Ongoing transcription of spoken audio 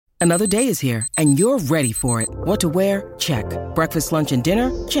Another day is here, and you're ready for it. What to wear? Check. Breakfast, lunch, and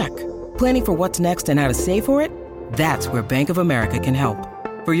dinner? Check. Planning for what's next and how to save for it? That's where Bank of America can help.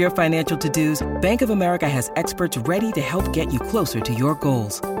 For your financial to-dos, Bank of America has experts ready to help get you closer to your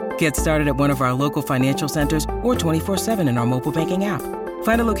goals. Get started at one of our local financial centers or 24/7 in our mobile banking app.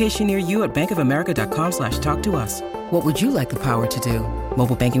 Find a location near you at bankofamerica.com/talktous. What would you like the power to do?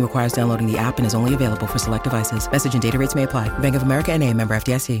 Mobile banking requires downloading the app and is only available for select devices. Message and data rates may apply. Bank of America N.A., member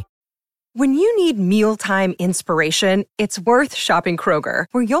FDIC. When you need mealtime inspiration, it's worth shopping Kroger,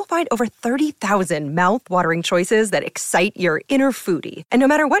 where you'll find over 30,000 mouth-watering choices that excite your inner foodie. And no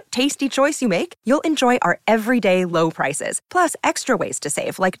matter what tasty choice you make, you'll enjoy our everyday low prices, plus extra ways to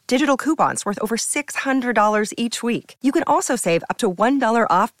save, like digital coupons worth over $600 each week. You can also save up to $1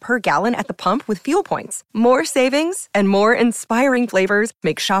 off per gallon at the pump with fuel points. More savings and more inspiring flavors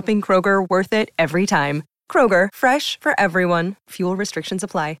make shopping Kroger worth it every time. Kroger, fresh for everyone. Fuel restrictions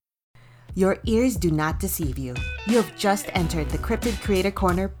apply. Your ears do not deceive you. You have just entered the Cryptid Creator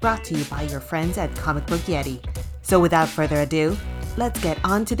Corner, brought to you by your friends at Comic Book Yeti. So without further ado, let's get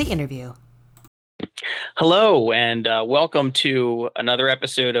on to the interview. Hello, and welcome to another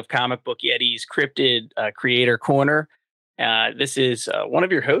episode of Comic Book Yeti's Cryptid Creator Corner. This is one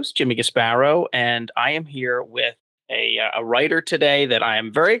of your hosts, Jimmy Gasparo, and I am here with a writer today that I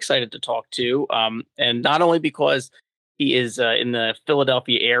am very excited to talk to, and not only because he is in the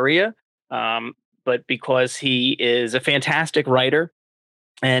Philadelphia area, but because he is a fantastic writer,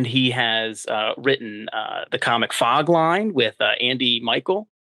 and he has written the comic Fog Line with Andy Michael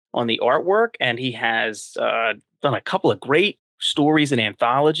on the artwork, and he has done a couple of great stories and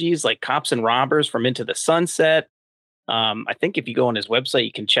anthologies like Cops and Robbers from Into the Sunset. I think if you go on his website,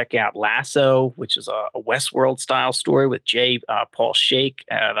 you can check out Lasso, which is a Westworld style story with J. Paul Shake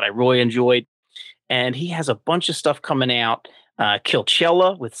that I really enjoyed. And he has a bunch of stuff coming out.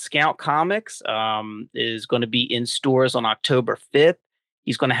 Killchella with Scout Comics is going to be in stores on October 5th.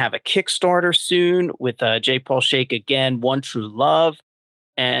 He's going to have a Kickstarter soon with J. Paul Shake again, One True Love.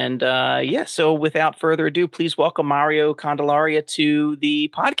 And so without further ado, please welcome Mario Candelaria to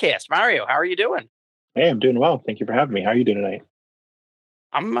the podcast. Mario, how are you doing? Hey, I'm doing well. Thank you for having me. How are you doing tonight?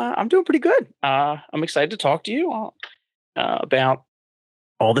 I'm doing pretty good. I'm excited to talk to you about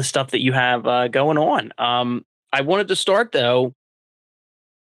all the stuff that you have going on. I wanted to start, though,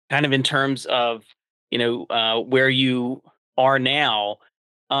 kind of in terms of, where you are now.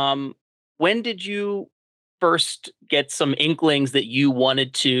 When did you first get some inklings that you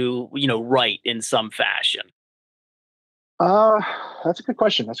wanted to, write in some fashion? That's a good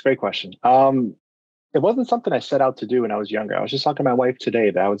question. That's a great question. It wasn't something I set out to do when I was younger. I was just talking to my wife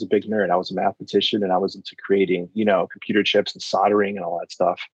today that I was a big nerd. I was a mathematician, and I was into creating, computer chips and soldering and all that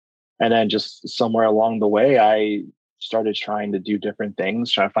stuff. And then just somewhere along the way, I started trying to do different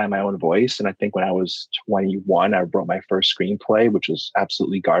things, trying to find my own voice. And I think when I was 21, I wrote my first screenplay, which was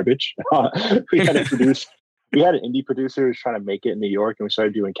absolutely garbage. We had an indie producer who was trying to make it in New York, and we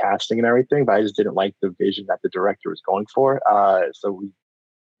started doing casting and everything, but I just didn't like the vision that the director was going for. So we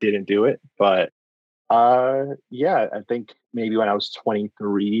didn't do it. But I think maybe when I was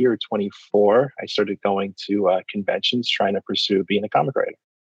 23 or 24, I started going to conventions trying to pursue being a comic writer.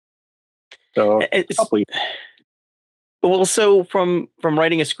 So so from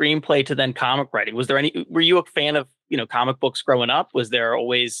writing a screenplay to then comic writing, were you a fan of, comic books growing up? Was there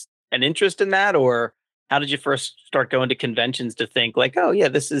always an interest in that, or how did you first start going to conventions to think like, oh yeah,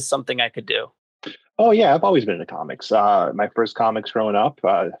 this is something I could do? Oh yeah, I've always been into comics. My first comics growing up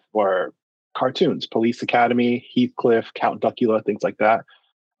were cartoons, Police Academy, Heathcliff, Count Duckula, things like that.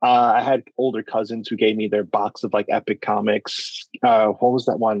 I had older cousins who gave me their box of like epic comics. What was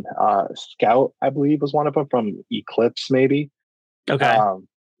that one? Scout, I believe, was one of them from Eclipse, maybe. Okay. I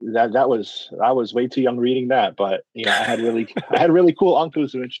was way too young reading that, but I had really cool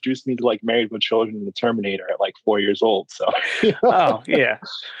uncles who introduced me to like Married with Children and the Terminator at like 4 years old. So Oh yeah.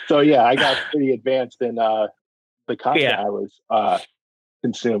 So yeah, I got pretty advanced in the content I was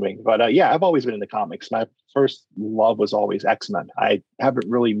consuming. But I've always been into comics. My first love was always X-Men. I haven't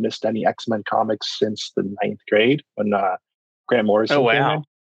really missed any X-Men comics since the 9th grade when Grant Morrison came in.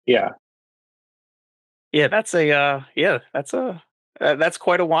 Yeah. Yeah, that's that's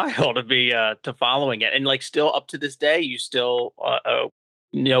quite a while to be to following it, and like still up to this day, you still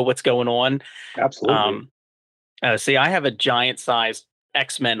know what's going on. Absolutely. See, I have a giant sized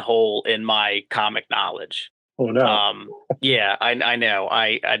X-Men hole in my comic knowledge. Oh no. Yeah, I know.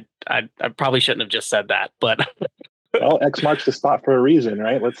 I probably shouldn't have just said that, but well, X marks the spot for a reason,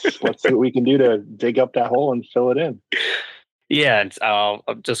 right? Let's see what we can do to dig up that hole and fill it in. Yeah,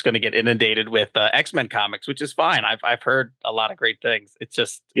 I'm just going to get inundated with X-Men comics, which is fine. I've heard a lot of great things. It's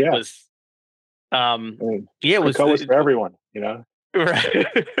just it Yeah, was um I mean, yeah, it was Krakoa is for everyone, you know. right.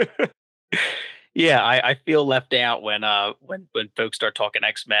 Yeah, I feel left out when folks start talking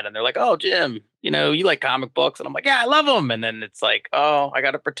X-Men and they're like, "Oh, Jim, you like comic books," and I'm like, "Yeah, I love them," and then it's like, "Oh, I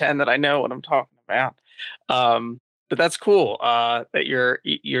got to pretend that I know what I'm talking about." Um, but that's cool that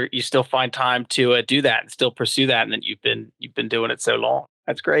you still find time to do that and still pursue that, and that you've been doing it so long.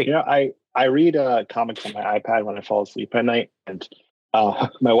 That's great. I read comics on my iPad when I fall asleep at night, and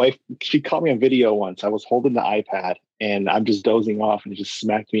my wife, she caught me on video once. I was holding the iPad and I'm just dozing off, and it just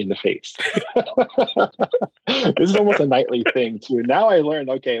smacked me in the face. This is almost a nightly thing too. Now I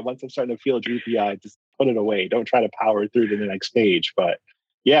learned, okay, once I'm starting to feel droopy eyed, just put it away. Don't try to power through to the next page. But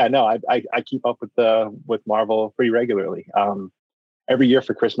yeah, no, I keep up with Marvel pretty regularly. Every year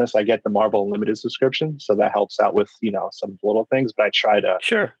for Christmas, I get the Marvel Unlimited subscription, so that helps out with some little things. But I try to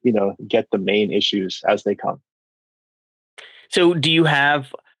Sure. get the main issues as they come. So do you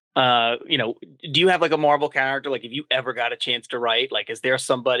have like a Marvel character? Like, if you ever got a chance to write, like, is there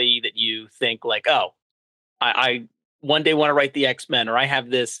somebody that you think like, oh, I one day want to write the X-Men, or I have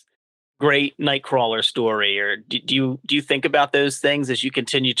this great Nightcrawler story, or do you think about those things as you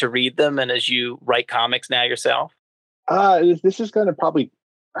continue to read them and as you write comics now yourself? This is going to probably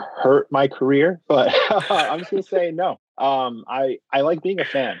hurt my career, but I'm just going to say no. I like being a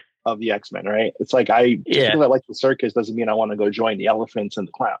fan of the X-Men, right? It's like just Yeah. because I like the circus doesn't mean I want to go join the elephants and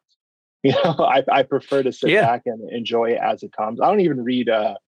the clowns. I prefer to sit Yeah. back and enjoy it as it comes. I don't even read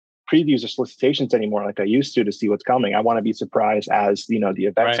previews or solicitations anymore like I used to see what's coming. I want to be surprised as the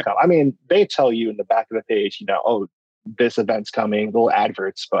events Right. come. I mean, they tell you in the back of the page, oh, this event's coming, little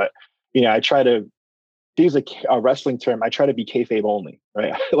adverts, but I try to use a wrestling term. I try to be kayfabe only,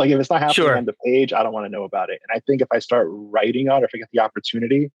 right? Like if it's not happening on Sure. the page, I don't want to know about it. And I think if I start writing on, or if I get the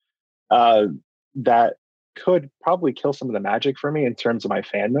opportunity, uh, that could probably kill some of the magic for me in terms of my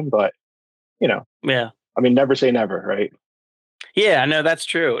fandom. But you know, Yeah. I mean, never say never, right? Yeah, no, that's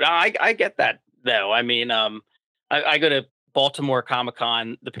true. No, I get that though. I mean, I go to Baltimore Comic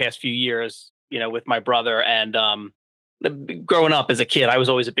Con the past few years, with my brother, and growing up as a kid, I was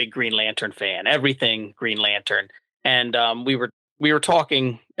always a big Green Lantern fan. Everything Green Lantern, and we were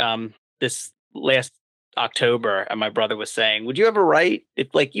talking this last October, and my brother was saying, "Would you ever write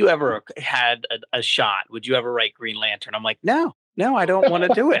if like you ever had a shot? Would you ever write Green Lantern?" I'm like, "No, no, I don't want to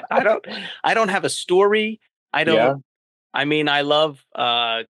do it. I don't have a story. I don't." Yeah. I mean, I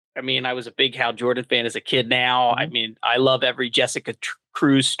was a big Hal Jordan fan as a kid now. I Mhm. mean, I love every Jessica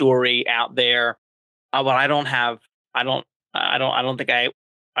Cruz story out there. But I don't think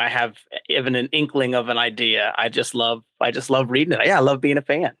I have even an inkling of an idea. I just love reading it. Yeah, I love being a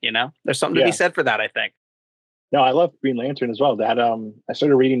fan, There's something to be Yeah. said for that, I think. No, I love Green Lantern as well. That I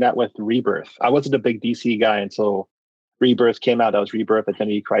started reading that with Rebirth. I wasn't a big DC guy until Rebirth came out. That was Rebirth,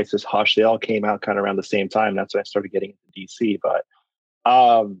 Identity Crisis, Hush. They all came out kind of around the same time. That's when I started getting into DC. But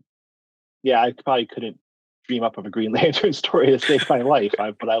um, yeah, I probably couldn't dream up of a Green Lantern story to save my life.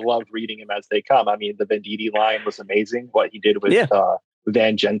 But I love reading them as they come. I mean, the Venditti line was amazing. What he did with Yeah.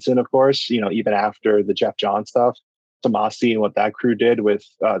 Van Jensen, of course. Even after the Jeff John stuff, Tomasi and what that crew did with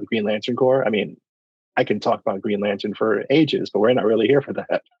the Green Lantern Corps. I mean, I can talk about Green Lantern for ages, but we're not really here for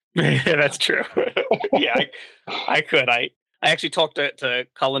that. Yeah, that's true. Yeah, I could. I actually talked to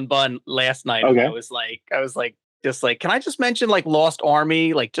Cullen Bunn last night, and I Okay, was like, just like, can I just mention like Lost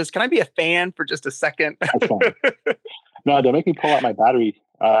Army? Like, just can I be a fan for just a second? that's fine. No, don't make me pull out my battery.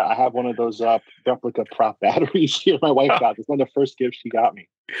 I have one of those replica prop batteries here. My wife got this. One of the first gifts she got me.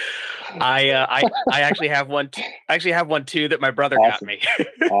 I actually have one. I actually have one too that my brother got Awesome, me.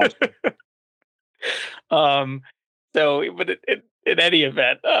 awesome. um. So, but in any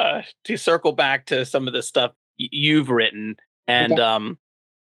event, to circle back to some of the stuff you've written, and Okay.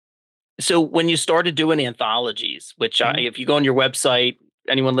 so when you started doing anthologies, which Mhm. if you go on your website,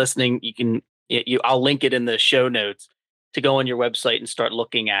 anyone listening, I'll link it in the show notes to go on your website and start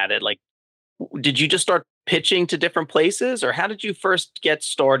looking at it. Like, did you just start pitching to different places, or how did you first get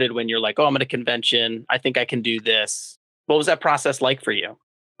started when you're like, oh, I'm at a convention, I think I can do this? What was that process like for you?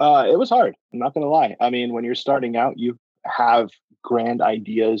 It was hard. I'm not going to lie. I mean, when you're starting out, you have grand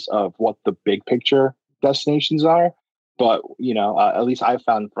ideas of what the big picture destinations are. But, at least I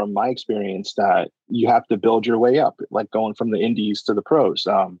found from my experience that you have to build your way up, like going from the indies to the pros.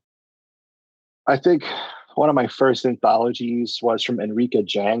 I think one of my first anthologies was from Enrica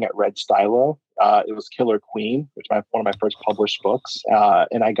Jang at Red Stylo. It was Killer Queen, which was one of my first published books.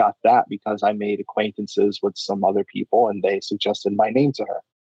 And I got that because I made acquaintances with some other people and they suggested my name to her.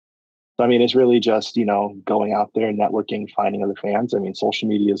 So, I mean, it's really just, going out there, networking, finding other fans. I mean, social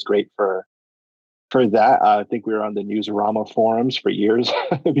media is great for that. I think we were on the Newsarama forums for years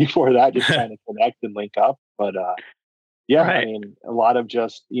before that, just trying to connect and link up. But yeah, I Right. mean, a lot of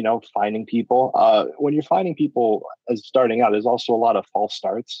just, finding people. When you're finding people as starting out, there's also a lot of false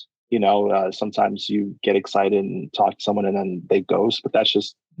starts. Sometimes you get excited and talk to someone and then they ghost, but that's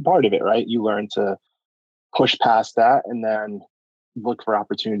just part of it, right? You learn to push past that and then look for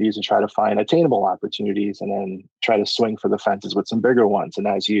opportunities and try to find attainable opportunities and then try to swing for the fences with some bigger ones. And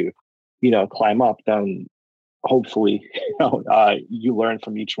as you climb up, then hopefully, you learn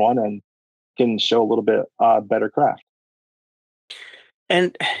from each one and can show a little bit better craft.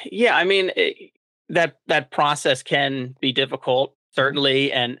 And yeah, I mean, that process can be difficult,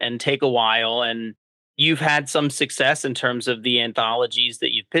 certainly, and take a while. And you've had some success in terms of the anthologies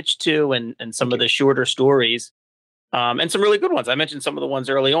that you've pitched to, and some of the shorter stories, and some really good ones. I mentioned some of the ones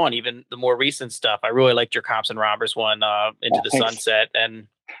early on, even the more recent stuff. I really liked your Cops and Robbers one, Into the Thanks. Sunset, and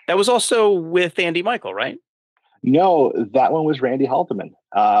that was also with Andy Michael, right? No, that one was Randy Haldeman.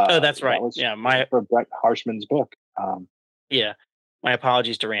 Oh, that's right. That was Yeah, for Brett Harshman's book. yeah. My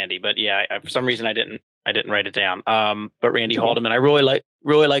apologies to Randy, but yeah, for some reason I didn't write it down. But Randy Okay. Haldeman, I really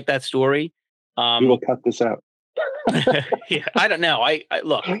like that story. We will cut this out. Yeah, I don't know. I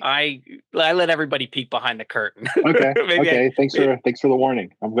look, I let everybody peek behind the curtain. Okay. Maybe Okay. Thanks for the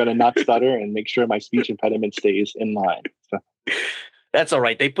warning. I'm going to not stutter and make sure my speech impediment stays in line. So. That's all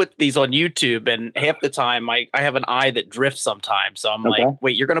right. They put these on YouTube, and half the time I have an eye that drifts sometimes. So I'm like,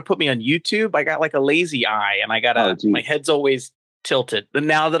 wait, you're gonna put me on YouTube? I got like a lazy eye, and I gotta my head's always tilted. But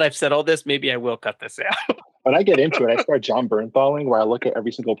now that I've said all this, maybe I will cut this out. When I get into it, I start John Bernthaling, where I look at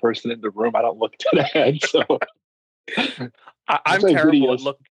every single person in the room. I don't look to the head. So I'm terrible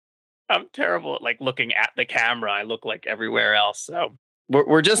at I'm terrible at like looking at the camera. I look like everywhere else. So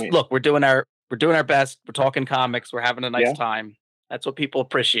we're just look, we're doing our best. We're talking comics. We're having a nice time. That's what people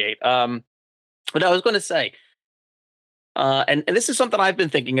appreciate. But I was going to say, and this is something I've been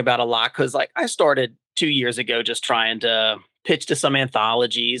thinking about a lot because, like, I started 2 years ago just trying to pitch to some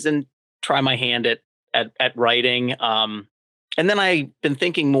anthologies and try my hand at writing. And then I've been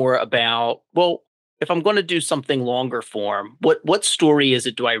thinking more about, well, if I'm going to do something longer form, what story is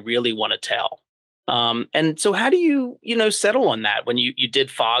it do I really want to tell? And so, how do you settle on that when you did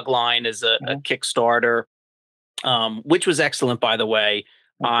Fogline as a Kickstarter? Which was excellent, by the way.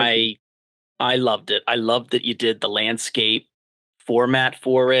 I loved it. I loved that you did the landscape format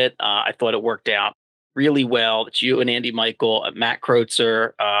for it. I thought it worked out really well. It's you and Andy Michael, Matt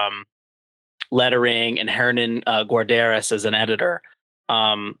Kreutzer, lettering, and Hernan Guarderas as an editor.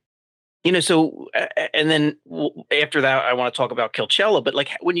 So and then after that, I want to talk about Killchella. But like,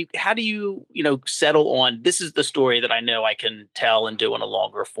 how do you settle on this is the story that I know I can tell and do in a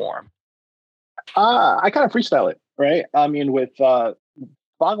longer form? I kind of freestyle it, right? I mean, with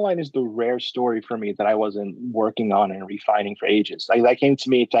Fogline is the rare story for me that I wasn't working on and refining for ages. That came to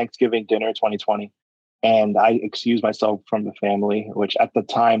me Thanksgiving dinner 2020, and I excused myself from the family, which at the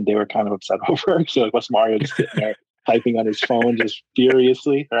time they were kind of upset over. So it was Mario just sitting there typing on his phone just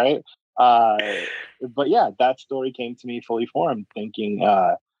furiously, right? But yeah, that story came to me fully formed, thinking,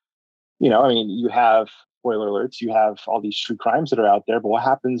 I mean, you have spoiler alerts, you have all these true crimes that are out there, but what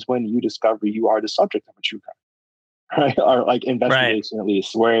happens when you discover you are the subject of a true crime, right? Or like investigation, at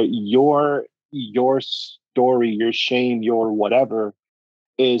least, where your story, your shame, your whatever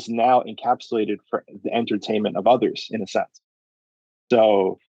is now encapsulated for the entertainment of others, in a sense.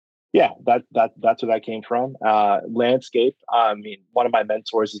 So yeah, that's where that came from. Landscape. I mean, one of my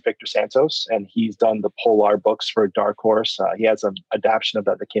mentors is Victor Santos, and he's done the Polar books for Dark Horse. He has an adaptation of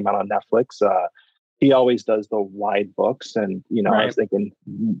that came out on Netflix. He always does the wide books, and I was thinking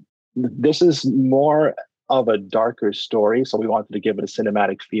this is more of a darker story, so we wanted to give it a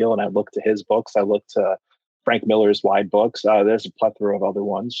cinematic feel. And I looked to his books. I looked to Frank Miller's wide books. There's a plethora of other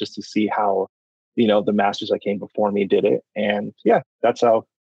ones just to see how the masters that came before me did it, and yeah, that's how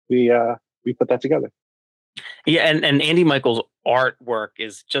we put that together. Yeah, and Andy Michael's artwork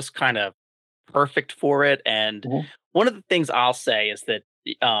is just kind of perfect for it. And one of the things I'll say is that,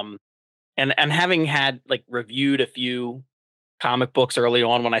 and having had like reviewed a few comic books early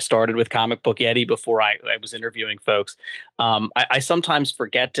on when I started with Comic Book Yeti before I was interviewing folks, I sometimes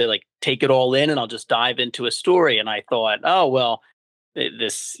forget to like take it all in, and I'll just dive into a story. And I thought, oh well,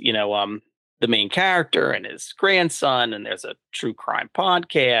 this the main character and his grandson, and there's a true crime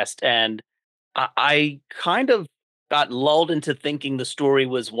podcast. And I kind of got lulled into thinking the story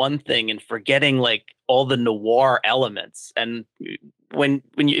was one thing and forgetting like all the noir elements. And when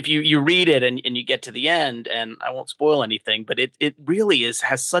you, if you read it and you get to the end, and I won't spoil anything, but it really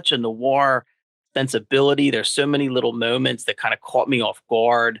has such a noir sensibility. There's so many little moments that kind of caught me off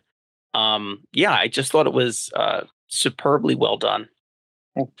guard. Yeah, I just thought it was superbly well done.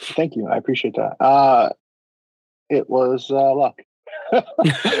 Thank you. I appreciate that. It was luck.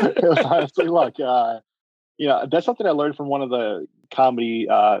 It was honestly luck. That's something I learned from one of the comedy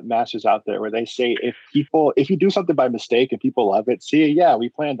masters out there, where they say if you do something by mistake and people love it, see, yeah, we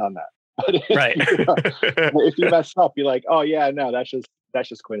planned on that. But Right. if you mess up, you're like, oh yeah, no, that's just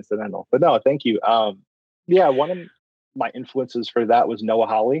coincidental. But no, thank you. Yeah, one of my influences for that was Noah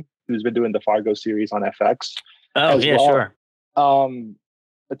Hawley, who's been doing the Fargo series on FX, Oh as yeah, well.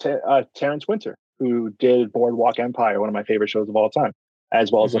 sure. Terrence Winter, who did Boardwalk Empire, one of my favorite shows of all time,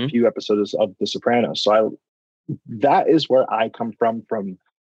 as well as a few episodes of The Sopranos. So that is where I come from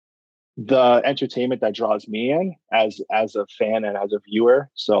the entertainment that draws me in as a fan and as a viewer.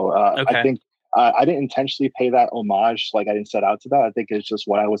 So I think I didn't intentionally pay that homage. Like, I didn't set out to that. I think it's just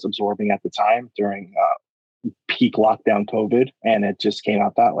what I was absorbing at the time during peak lockdown COVID, and it just came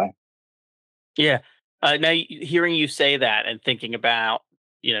out that way. Yeah. Now, hearing you say that and thinking about,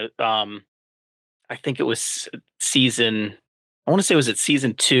 I think it was season. I want to say, was it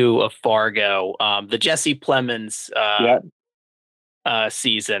season 2 of Fargo? The Jesse Plemons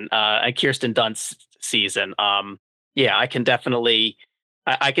season, and Kirsten Dunst's season. Yeah, I can definitely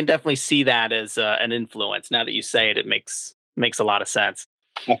see that as an influence. Now that you say it, it makes a lot of sense.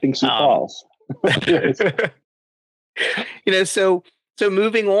 I think Sioux Falls. So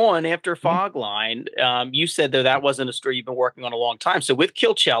moving on after Fogline, you said though that wasn't a story you've been working on a long time. So with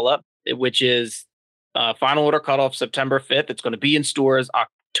Killchella, which is final order cutoff September 5th, it's going to be in stores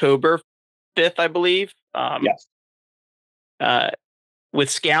October 5th, I believe. Yes. With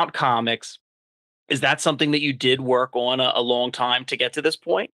Scout Comics, is that something that you did work on a long time to get to this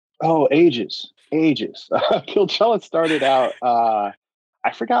point? Oh, ages. Killchella started out,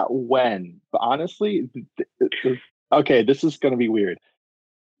 I forgot when, but honestly, okay, this is going to be weird.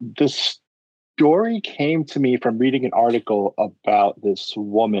 The story came to me from reading an article about this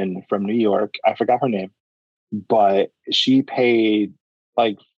woman from New York. I forgot her name, but she paid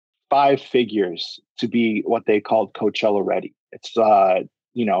like 5 figures to be what they called Coachella ready. It's,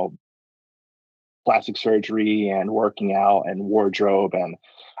 plastic surgery and working out and wardrobe and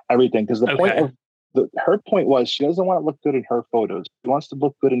everything. Because the point of her point was, she doesn't want to look good in her photos. She wants to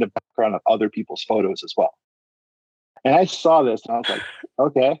look good in the background of other people's photos as well. And I saw this and I was like,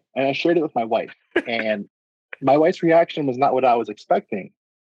 okay. And I shared it with my wife. And my wife's reaction was not what I was expecting,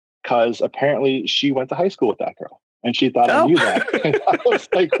 because apparently she went to high school with that girl and she thought I knew that. And I was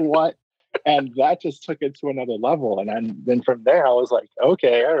like, what? And that just took it to another level. And then from there, I was like,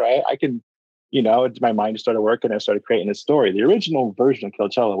 okay, all right, I can, my mind started working and I started creating a story. The original version of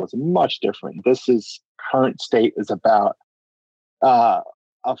Killchella was much different. This current state is about a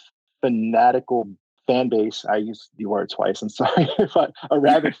fanatical fan base. I used the word twice, I'm sorry, but a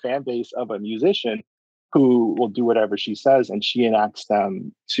rabid fan base of a musician who will do whatever she says, and she enacts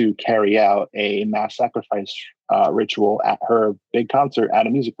them to carry out a mass sacrifice ritual at her big concert at a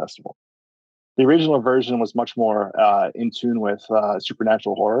music festival. The original version was much more in tune with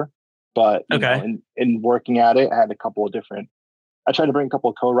supernatural horror, but in working at it, I had a couple of different. I tried to bring a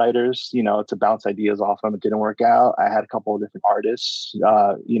couple of co-writers, to bounce ideas off them. It didn't work out. I had a couple of different artists,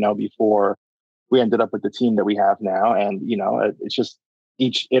 before we ended up with the team that we have now. And, it's just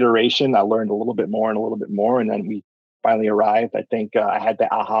each iteration, I learned a little bit more and a little bit more. And then we finally arrived. I think I had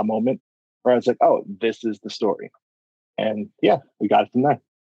that aha moment where I was like, oh, this is the story. And yeah, we got it from there.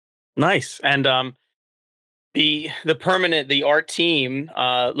 Nice. And the art team,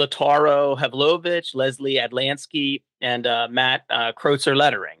 Lataro Havlovich, Leslie Adlansky, and Matt Kreutzer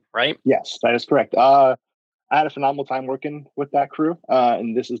lettering, right? Yes, that is correct. I had a phenomenal time working with that crew,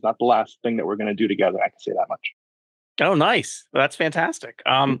 and this is not the last thing that we're going to do together. I can say that much. Oh, nice. Well, that's fantastic.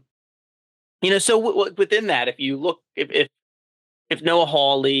 So within that, if you look, if Noah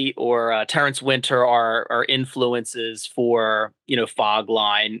Hawley or Terrence Winter are influences for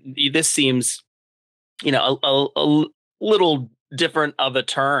Fogline, this seems a little different of a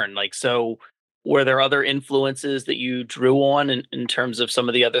turn. Like, so were there other influences that you drew on in terms of some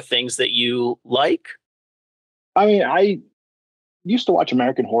of the other things that you like? I mean, I used to watch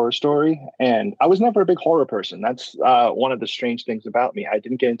American Horror Story, and I was never a big horror person. That's one of the strange things about me. I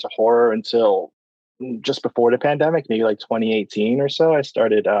didn't get into horror until just before the pandemic, maybe like 2018 or so. I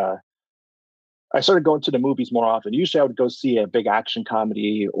started going to the movies more often. Usually I would go see a big action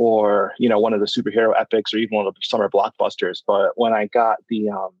comedy or, one of the superhero epics or even one of the summer blockbusters. But when I got the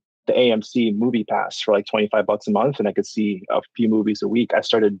the AMC movie pass for like $25 a month, and I could see a few movies a week. I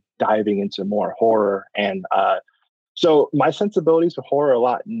started diving into more horror, and so my sensibilities for horror are a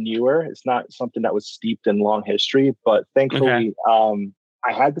lot newer. It's not something that was steeped in long history, but Okay. thankfully,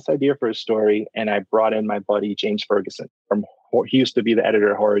 I had this idea for a story, and I brought in my buddy James Ferguson he used to be the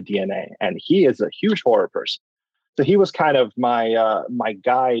editor of Horror DNA, and he is a huge horror person. So he was kind of my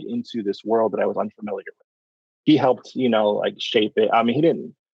guide into this world that I was unfamiliar with. He helped, like shape it. I mean, he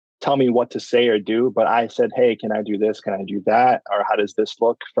didn't tell me what to say or do, but I said, "Hey, can I do this? Can I do that? Or how does this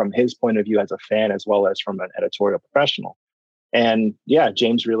look?" From his point of view as a fan, as well as from an editorial professional. And yeah,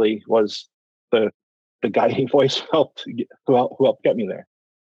 James really was the guiding voice who helped get me there.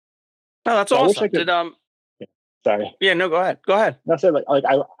 Oh, that's So I wish I awesome. could. Yeah, sorry. Yeah, no, go ahead. Go ahead. I said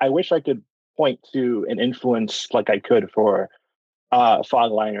I wish I could point to an influence like I could for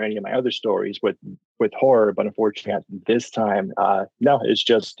Fogline or any of my other stories with horror, but unfortunately at this time, no, it's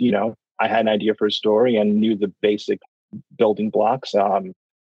just I had an idea for a story and knew the basic building blocks. I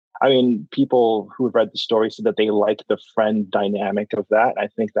mean, people who have read the story said that they like the friend dynamic of that. I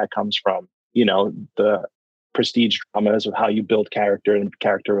think that comes from the prestige dramas of how you build character and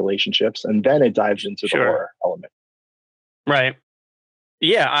character relationships, and then it dives into the Sure. horror element. Right.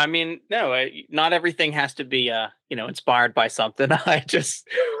 Yeah, I mean, no, not everything has to be, inspired by something. I just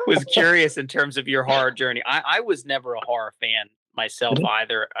was curious in terms of your horror journey. I was never a horror fan myself Mhm.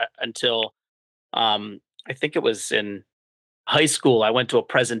 either until I think it was in high school. I went to a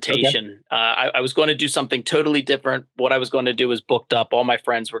Okay. presentation. I was going to do something totally different. What I was going to do was booked up. All my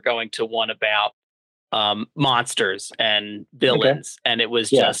friends were going to one about monsters and Okay. villains, and it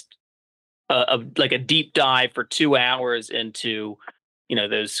was Yeah. just like a deep dive for 2 hours into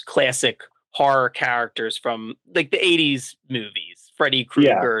those classic horror characters from like the 80s movies, Freddy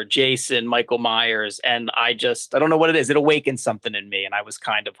Yeah. Krueger, Jason, Michael Myers. And I don't know what it is. It awakened something in me and I was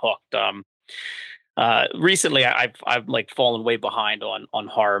kind of hooked. Recently I've like fallen way behind on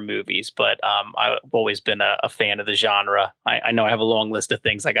horror movies, but I've always been a fan of the genre. I know I have a long list of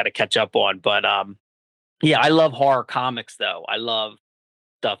things I got to catch up on, but yeah, I love horror comics though. I love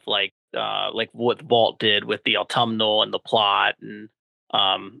stuff like what Walt did with the autumnal and the plot, and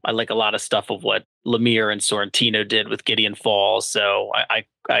I like a lot of stuff of what Lemire and Sorrentino did with Gideon Falls. So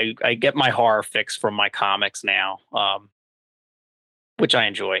I get my horror fix from my comics now, which I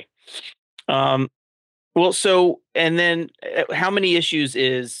enjoy. Um, well, so and then how many issues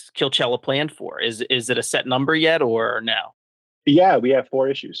is Killchella planned for? Is it a set number yet or no? Yeah, we have 4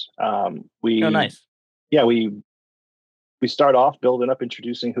 issues. Oh, We nice. yeah we start off building up,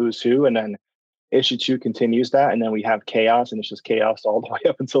 introducing who's who, and then issue 2 continues that, and then we have chaos, and it's just chaos all the way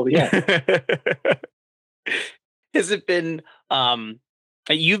up until the end. Has it been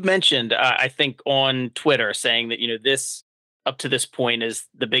you've mentioned I think on Twitter saying that this up to this point is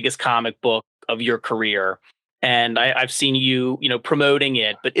the biggest comic book of your career, and I've seen you promoting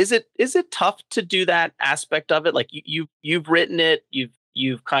it, but is it tough to do that aspect of it? Like you've written it,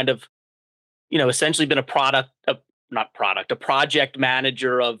 you've kind of essentially been a project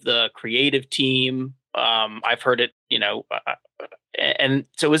manager of the creative team. I've heard it, and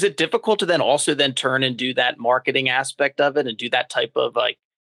so is it difficult to then also then turn and do that marketing aspect of it and do that type of like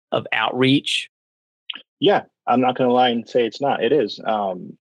of outreach? Yeah, I'm not going to lie and say it's not. It is.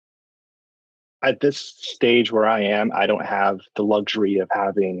 At this stage where I am, I don't have the luxury of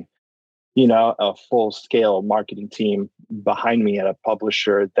having a full scale marketing team behind me at a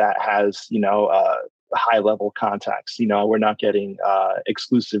publisher that has, high level contacts. We're not getting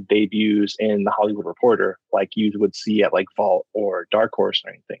exclusive debuts in the Hollywood Reporter like you would see at like Vault or Dark Horse or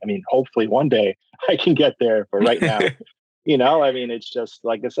anything. I mean, hopefully one day I can get there, but right now, I mean, it's just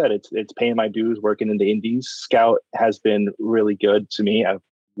like I said, it's paying my dues working in the indies. Scout has been really good to me of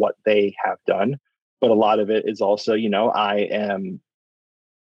what they have done, but a lot of it is also, I am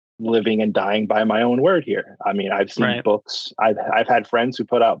living and dying by my own word here. I mean, I've seen Right. books. I've had friends who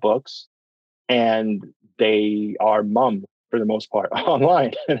put out books, and they are mum for the most part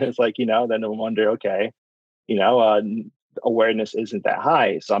online, and it's like then I wonder, okay, you know, uh, awareness isn't that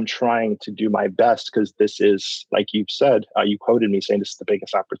high. So I'm trying to do my best because this is, like you've said, you quoted me saying this is the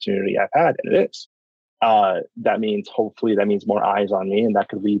biggest opportunity I've had, and it is. Hopefully that means more eyes on me, and that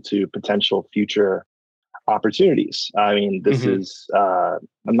could lead to potential future opportunities. I mean, this Hmm. is,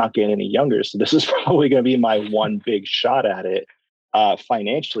 I'm not getting any younger, so this is probably going to be my one big shot at it,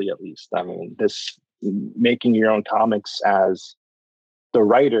 financially at least. I mean, this making your own comics as the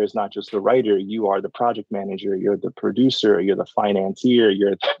writer is not just the writer. You are the project manager, you're the producer, you're the financier,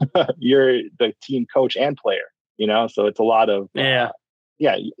 you're you're the team coach and player. So it's a lot of Yeah.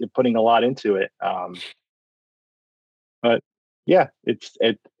 yeah, you're putting a lot into it. But yeah,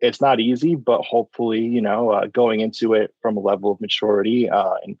 it's not easy, but hopefully, going into it from a level of maturity,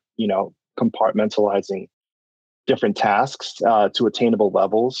 and compartmentalizing different tasks to attainable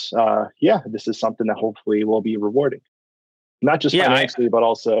levels. Yeah, this is something that hopefully will be rewarding, not just Yeah, financially, but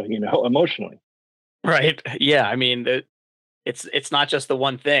also emotionally. right. Yeah, I mean, it's not just the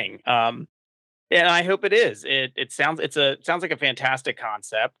one thing. And I hope it is. It sounds like a fantastic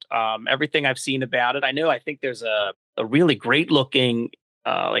concept. Everything I've seen about it, I think there's a really great looking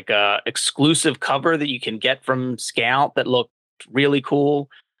like a exclusive cover that you can get from Scout that looked really cool.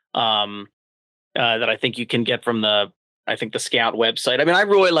 Um, that I think you can get from the Scout website. I mean, I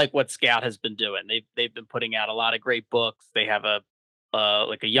really like what Scout has been doing. They've been putting out a lot of great books. They have a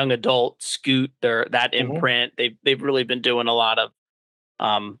like a young adult Scoot, that Hmm. imprint. They've really been doing a lot of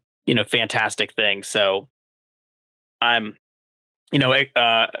fantastic things. So I'm you know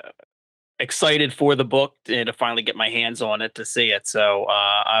excited for the book to finally get my hands on it to see it. So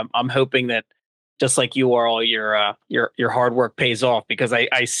I'm hoping that just like you are, all your hard work pays off, because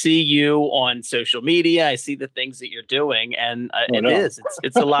I see you on social media. I see the things that you're doing, and Oh no.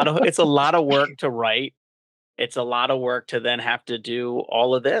 it's a lot of work to write. It's a lot of work to then have to do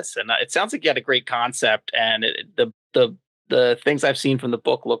all of this, and it sounds like you had a great concept, and the things I've seen from the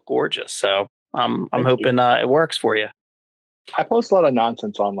book look gorgeous. So I'm Thank you. hoping it works for you. I post a lot of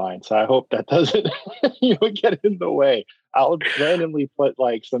nonsense online, so I hope that doesn't get in the way. I'll randomly put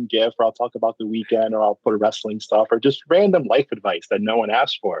like some GIF, or I'll talk about the weekend, or I'll put wrestling stuff, or just random life advice that no one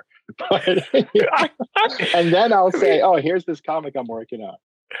asked for. But, I, and then I'll I mean, say, "Oh, here's this comic I'm working on."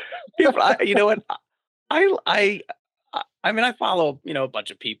 yeah, but you know what? I I I mean, I follow a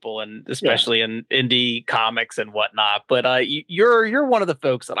bunch of people, and Yeah. especially in indie comics and whatnot. But you're one of the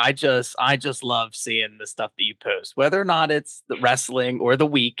folks that I just love seeing the stuff that you post, whether or not it's the wrestling or the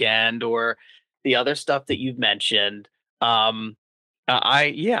weekend or the other stuff that you've mentioned. I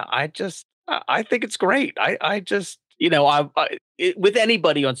think it's great. I just with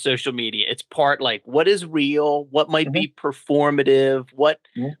anybody on social media, it's part like what is real, what might Hmm. be performative, what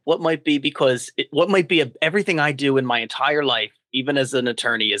Hmm. what might be because what might be everything I do in my entire life, even as an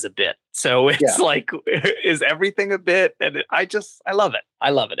attorney, is a bit. So it's Yeah. like, is everything a bit? And I love it. I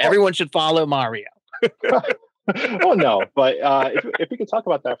love it. Well, Everyone should follow Mario. oh no, but if we could talk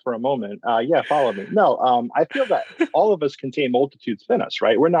about that for a moment, yeah, follow me. No, I feel that all of us contain multitudes within us,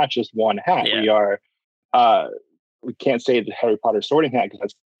 right? We're not just one hat. Yeah. We are. Uh, we can't say the Harry Potter sorting hat,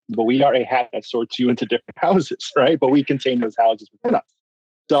 but we are a hat that sorts you into different houses, right? But we contain those houses within us.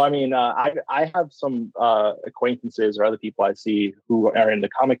 So I mean, I have some acquaintances or other people I see who are in the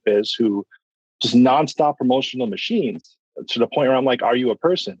comic biz who just nonstop promotional machines, to the point where I'm like, are you a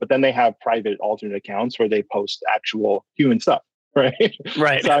person? But then they have private alternate accounts where they post actual human stuff. Right.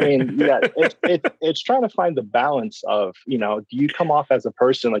 Right. So I mean, yeah, it's trying to find the balance of, do you come off as a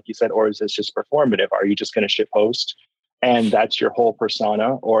person, like you said, or is this just performative? Are you just going to shit post and that's your whole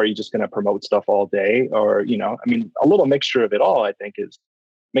persona, or are you just going to promote stuff all day? Or, I mean, a little mixture of it all, I think,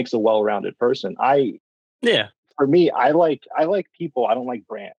 makes a well-rounded person. Yeah. For me, I like people. I don't like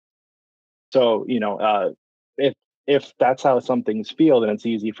brands. So, if that's how some things feel, then it's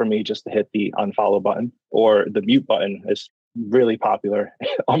easy for me just to hit the unfollow button, or the mute button is really popular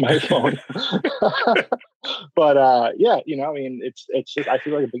on my phone. But yeah, I mean, it's just, I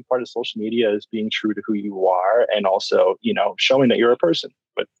feel like a big part of social media is being true to who you are, and also, showing that you're a person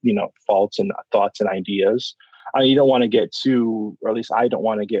with, faults and thoughts and ideas. You don't want to get too, or at least I don't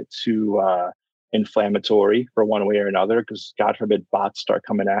want to get too inflammatory for one way or another, because God forbid bots start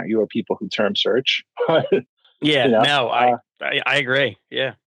coming at you, or people who term search. you Yeah. know, No, uh, I agree.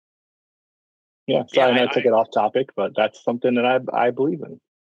 Yeah. yeah. Yeah. Sorry, I know I took it off topic, but that's something that I believe in.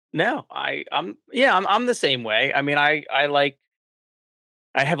 No, I'm the same way. I mean, I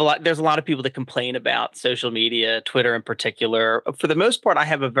have a lot. There's a lot of people that complain about social media, Twitter in particular. For the most part, I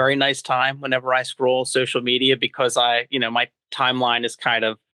have a very nice time whenever I scroll social media, because my timeline is kind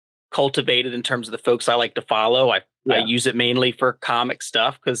of cultivated in terms of the folks I like to follow. I Yeah. use it mainly for comic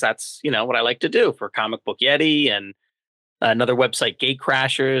stuff, because that's what I like to do, for Comic Book Yeti and another website, Gate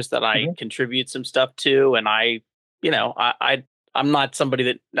Crashers, that I Hmm. contribute some stuff to. And I'm not somebody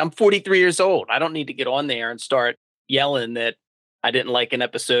that I'm 43 years old. I don't need to get on there and start yelling that I didn't like an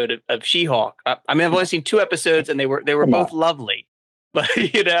episode of She-Hulk. I mean, I've only seen 2 episodes, and they were Come on. both lovely, but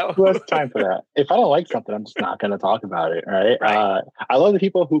Who has time for that? If I don't like something, I'm just not going to talk about it. Right. right. I love the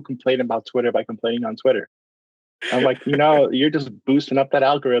people who complain about Twitter by complaining on Twitter. I'm like, you're just boosting up that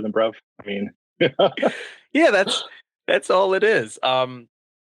algorithm, bro. I mean, Yeah, that's all it is.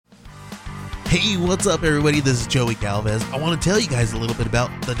 Hey, what's up, everybody? This is Joey Galvez. I want to tell you guys a little bit about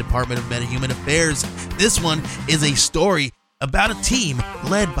the Department of Meta-Human Affairs. This one is a story about a team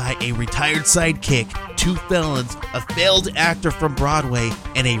led by a retired sidekick, 2 felons, a failed actor from Broadway,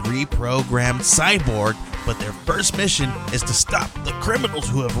 and a reprogrammed cyborg. But their first mission is to stop the criminals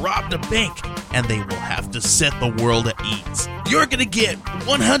who have robbed a bank, and they will have to set the world at ease. You're going to get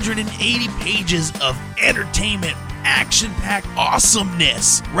 180 pages of entertainment, action-packed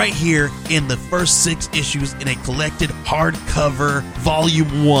awesomeness right here in the first 6 issues in a collected hardcover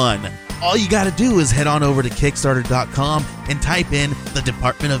volume 1. All you got to do is head on over to Kickstarter.com and type in the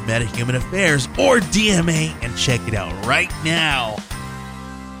Department of Metahuman Affairs or DMA and check it out right now.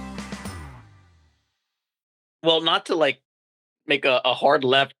 Well, not to like make a hard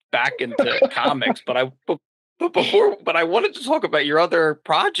left back into comics, but I wanted to talk about your other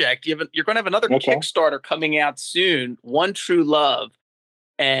project. You're going to have another Kickstarter coming out soon, One True Love.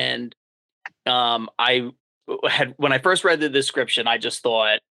 And when I first read the description, I just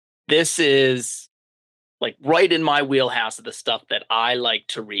thought, this is like right in my wheelhouse of the stuff that I like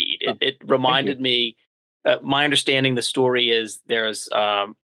to read. It reminded me, my understanding the story is there's,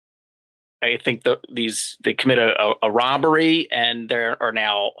 I think they commit a robbery and there are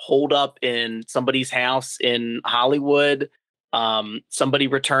now holed up in somebody's house in Hollywood. Somebody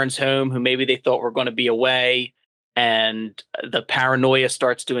returns home who maybe they thought were going to be away, and the paranoia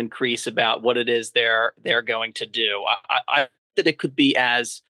starts to increase about what it is they're going to do. I that it could be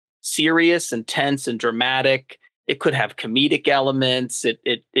as serious and tense and dramatic. It could have comedic elements.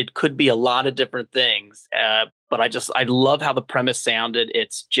 It could be a lot of different things. But I love how the premise sounded.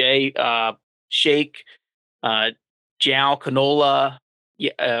 It's Jay Shake, Jao Canola.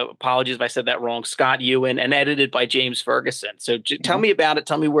 Apologies if I said that wrong. Scott Ewan, and edited by James Ferguson. So tell me about it.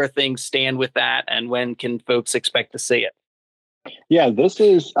 Tell me where things stand with that, and when can folks expect to see it? Yeah, this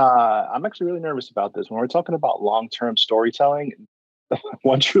is. I'm actually really nervous about this. When we're talking about long-term storytelling,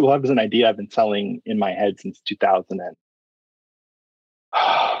 One True Love is an idea I've been telling in my head since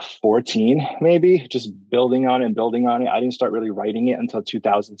 2014, maybe, just building on it. I didn't start really writing it until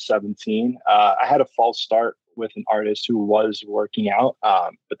 2017. I had a false start with an artist who was working out,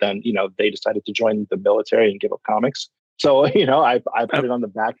 but then, they decided to join the military and give up comics. So, I put it on the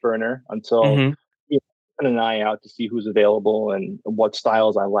back burner until keeping an eye out to see who's available and what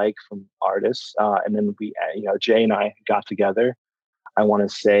styles I like from artists. And then we, Jay and I got together. I want to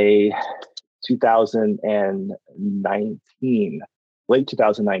say 2019, late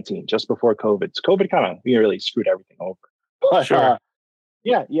 2019, just before COVID. COVID kind of really screwed everything over. But, sure.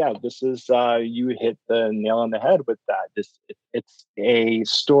 This is you hit the nail on the head with that. It's a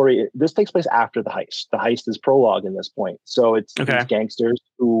story. This takes place after the heist. The heist is prologue in this point. So it's these gangsters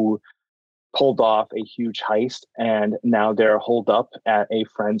who pulled off a huge heist, and now they're holed up at a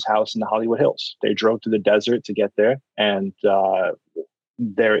friend's house in the Hollywood Hills. They drove to the desert to get there, and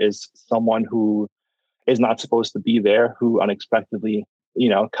there is someone who is not supposed to be there who unexpectedly,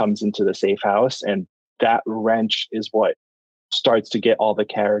 comes into the safe house, and that wrench is what starts to get all the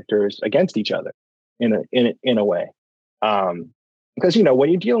characters against each other in a way. Because when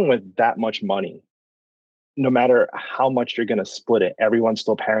you're dealing with that much money, no matter how much you're going to split it, everyone's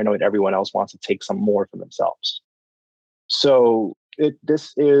still paranoid. Everyone else wants to take some more for themselves. So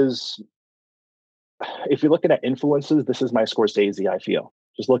this is, if you're looking at influences, this is my Scorsese, I feel.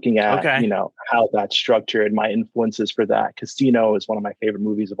 Just looking at, how that's structured, my influences for that. Casino is one of my favorite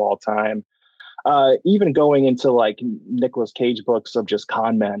movies of all time. Even going into like Nicolas Cage books of just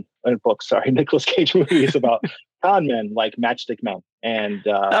Nicolas Cage movies about con men, like Matchstick Men. And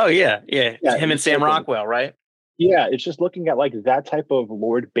him and Sam Rockwell, right? Yeah, it's just looking at like that type of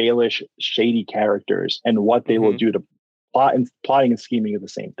Lord Baelish shady characters and what they will do to plotting and scheming are the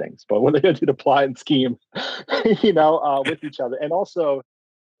same things. But what they're going to do to plot and scheme, with each other. And also,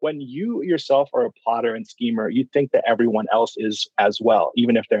 when you yourself are a plotter and schemer, you think that everyone else is as well,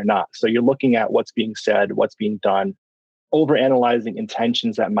 even if they're not. So you're looking at what's being said, what's being done, overanalyzing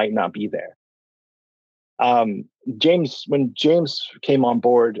intentions that might not be there. When James came on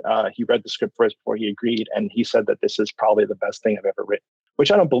board, he read the script first before he agreed, and he said that this is probably the best thing I've ever written,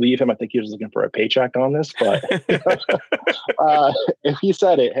 which I don't believe him. I think he was looking for a paycheck on this, but if he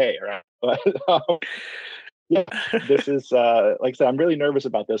said it, hey, right. But, this is, like I said, I'm really nervous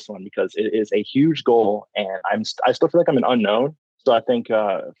about this one because it is a huge goal, and I still feel like I'm an unknown. So I think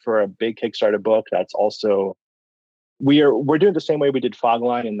for a big Kickstarter book, that's also, we're doing the same way we did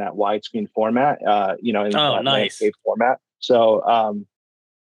Fogline in that widescreen format, in that landscape format. So,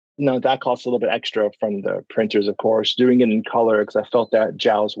 that costs a little bit extra from the printers, of course. Doing it in color, because I felt that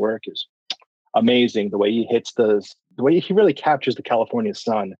Zhao's work is amazing. The way he hits the way he really captures the California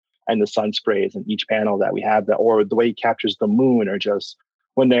sun and the sun sprays in each panel that we have, or the way he captures the moon, or just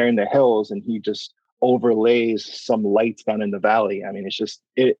when they're in the hills and he just overlays some lights down in the valley. I mean, it's just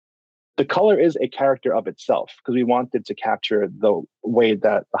the color is a character of itself because we wanted to capture the way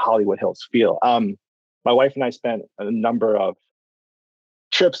that the Hollywood Hills feel. My wife and I spent a number of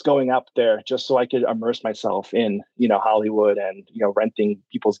trips going up there just so I could immerse myself in, Hollywood and, renting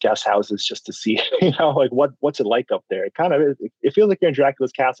people's guest houses just to see, like what's it like up there. It kind of, it feels like you're in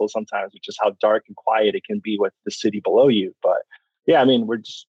Dracula's castle sometimes, which is how dark and quiet it can be with the city below you. But yeah, I mean,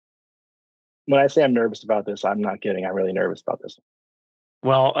 when I say I'm nervous about this, I'm not kidding. I'm really nervous about this.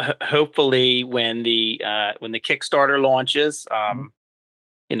 Well, hopefully when the Kickstarter launches,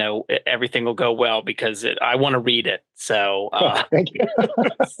 everything will go well because I want to read it. So thank you.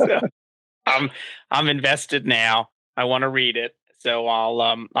 so I'm invested now. I want to read it. So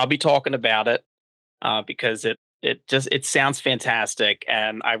I'll be talking about it because it sounds fantastic,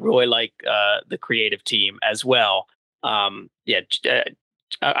 and I really like the creative team as well. I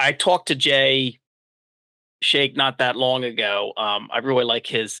talked to Jay Shake not that long ago. I really like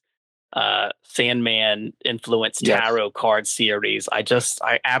his Sandman influenced tarot card series. I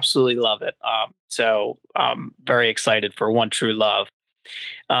absolutely love it. So I'm very excited for One True Love.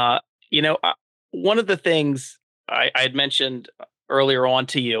 One of the things I had mentioned earlier on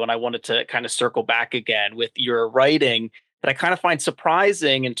to you, and I wanted to kind of circle back again with your writing that I kind of find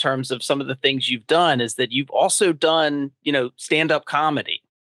surprising in terms of some of the things you've done is that you've also done, stand-up comedy.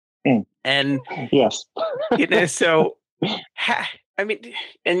 And yes, so I mean,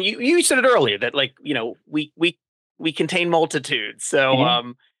 and you said it earlier that like, we contain multitudes.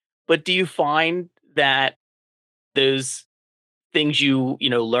 So, but do you find that those things you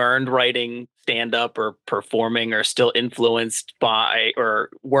learned writing stand up or performing are still influenced by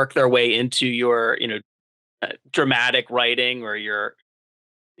or work their way into your, dramatic writing or your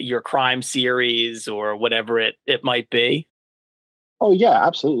crime series or whatever it might be? Oh yeah,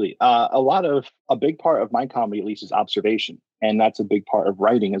 absolutely. A big part of my comedy, at least, is observation, and that's a big part of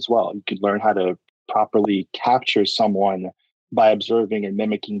writing as well. You could learn how to properly capture someone by observing and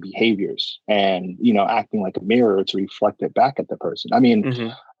mimicking behaviors, and acting like a mirror to reflect it back at the person. I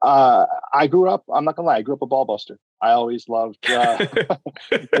mean, I grew up. I'm not gonna lie. I grew up a ball buster. I always loved. I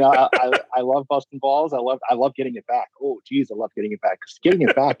love busting balls. I love getting it back. Oh, geez, I love getting it back because getting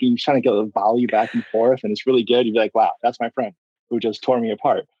it back, you trying to get a volley back and forth, and it's really good. You'd be like, wow, that's my friend who just tore me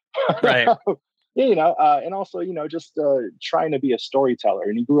apart. Right. And also, just trying to be a storyteller.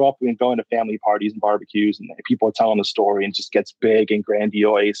 And you grew up and going to family parties and barbecues, and people are telling a story, and it just gets big and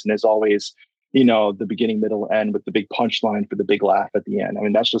grandiose. And there's always, the beginning, middle, end with the big punchline for the big laugh at the end. I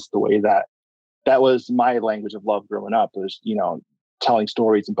mean, that's just the way that was my language of love growing up was, telling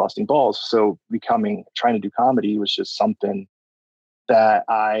stories and busting balls. So trying to do comedy was just something that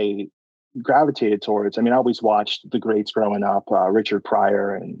I gravitated towards. I mean, I always watched the greats growing up, Richard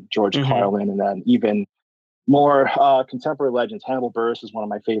Pryor and George Carlin, and then even more contemporary legends. Hannibal Buress is one of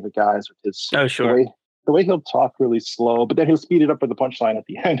my favorite guys with his the way he'll talk really slow, but then he'll speed it up for the punchline at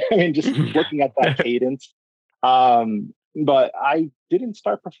the end. I mean, just looking at that cadence. But I didn't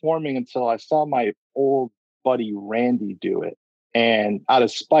start performing until I saw my old buddy Randy do it. And out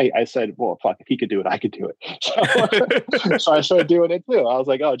of spite, I said, well, fuck, if he could do it, I could do it. So I started doing it too. I was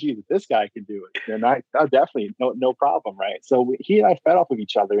like, oh, geez, if this guy can do it, then I definitely, no problem, right? So he and I fed off of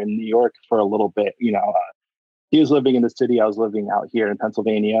each other in New York for a little bit. He was living in the city. I was living out here in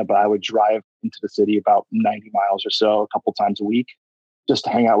Pennsylvania, but I would drive into the city about 90 miles or so a couple times a week just to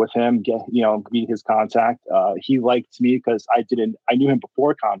hang out with him, meet his contact. He liked me because I knew him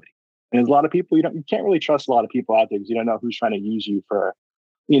before comedy. And there's a lot of people, you can't really trust a lot of people out there because you don't know who's trying to use you for,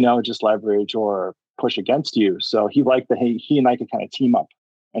 just leverage or push against you. So he liked that he and I could kind of team up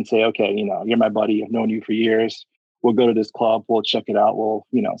and say, okay, you're my buddy. I've known you for years. We'll go to this club. We'll check it out. We'll,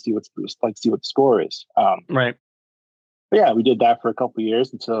 see what the score is. Right. But yeah, we did that for a couple of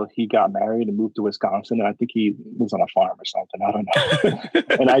years until he got married and moved to Wisconsin. And I think he was on a farm or something. I don't know.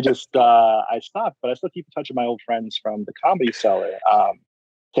 And I just, I stopped, but I still keep in touch with my old friends from the Comedy Cellar.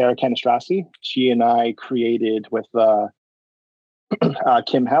 Tara Canastrasi, she and I created with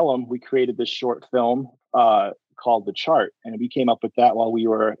Kim Hellum, we created this short film called The Chart. And we came up with that while we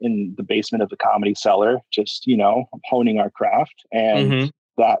were in the basement of the Comedy Cellar, just, honing our craft. And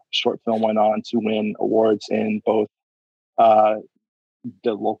that short film went on to win awards in both the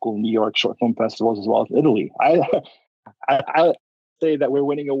local New York short film festivals as well as Italy. I say that we're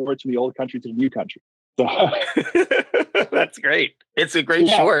winning awards from the old country to the new country. So that's great. It's a great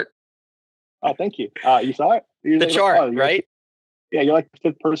short. Oh, thank you. You saw it? The Chart, right? Yeah, you're like the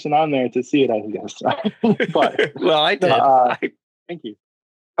fifth person on there to see it, I guess. But well, I did. Thank you.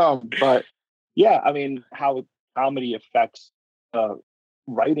 But yeah, I mean, how comedy affects the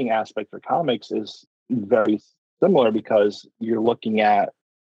writing aspect for comics is very similar because you're looking at,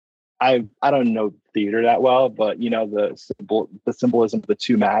 I don't know theater that well, but the symbolism of the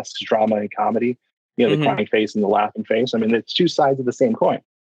two masks, drama and comedy, the crying face and the laughing face. I mean, it's two sides of the same coin.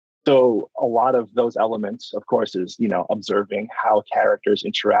 So a lot of those elements, of course, is, observing how characters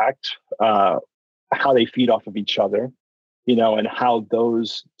interact, how they feed off of each other, and how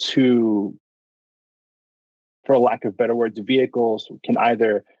those two, for lack of better words, vehicles can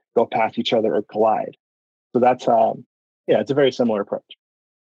either go past each other or collide. So that's, it's a very similar approach.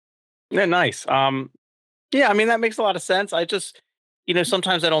 Yeah, nice. Yeah, I mean, that makes a lot of sense. I just,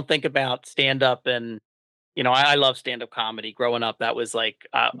 sometimes I don't think about stand up and, I love stand up comedy. Growing up, that was like,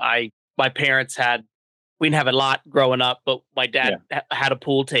 my parents we didn't have a lot growing up, but my dad had a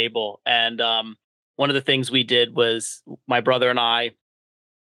pool table. And one of the things we did was my brother and I,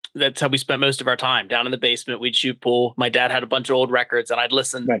 that's how we spent most of our time down in the basement. We'd shoot pool. My dad had a bunch of old records and I'd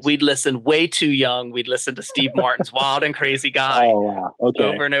listen. Nice. We'd listen way too young. We'd listen to Steve Martin's Wild and Crazy Guy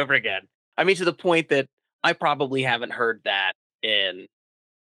over and over again. I mean, to the point that I probably haven't heard that in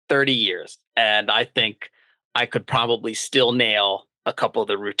 30 years. And I think I could probably still nail a couple of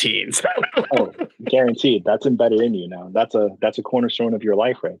the routines. Oh, guaranteed. That's embedded in you now. That's a cornerstone of your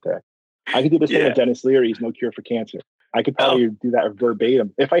life right there. I could do the same with Dennis Leary's No Cure for Cancer. I could probably do that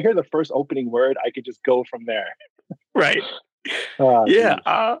verbatim. If I hear the first opening word, I could just go from there. Right.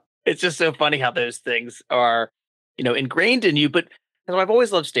 It's just so funny how those things are, ingrained in you. But I've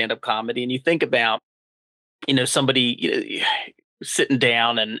always loved stand-up comedy. And you think about, somebody sitting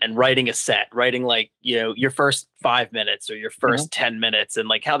down and writing a set, writing like, your first 5 minutes or your first 10 minutes and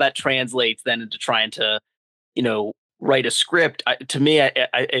like how that translates then into trying to, write a script. To me,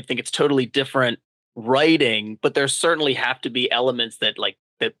 I think it's totally different writing, but there certainly have to be elements that like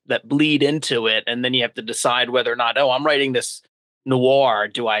that bleed into it. And then you have to decide whether or not, I'm writing this noir.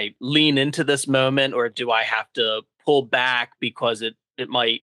 Do I lean into this moment or do I have to pull back because it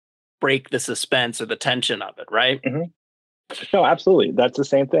might break the suspense or the tension of it, right? Mm-hmm. No, absolutely. That's the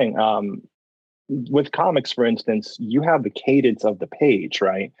same thing. With comics, for instance, you have the cadence of the page,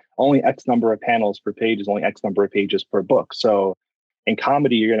 right? Only X number of panels per page is only X number of pages per book. So in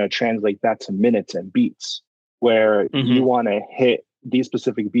comedy, you're going to translate that to minutes and beats, where you want to hit these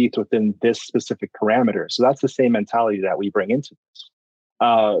specific beats within this specific parameter. So that's the same mentality that we bring into this.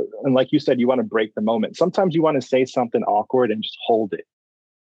 And like you said, you want to break the moment. Sometimes you want to say something awkward and just hold it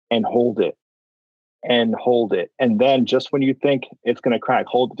and hold it and hold it. And then just when you think it's going to crack,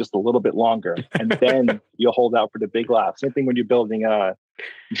 hold it just a little bit longer. And then you'll hold out for the big laugh. Same thing when you're building a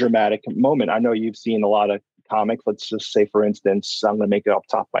dramatic moment. I know you've seen a lot of comics. Let's just say, for instance, I'm going to make it off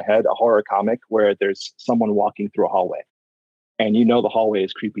the top of my head, a horror comic where there's someone walking through a hallway and the hallway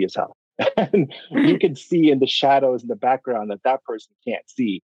is creepy as hell. And you can see in the shadows in the background that person can't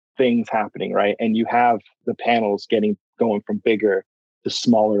see things happening, right? And you have the panels going from bigger to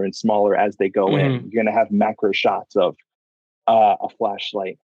smaller and smaller as they go in. You're going to have macro shots of a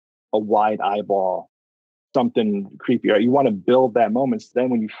flashlight, a wide eyeball, something creepy, right? You want to build that moment. So then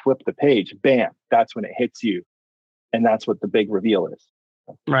when you flip the page, bam, that's when it hits you. And that's what the big reveal is.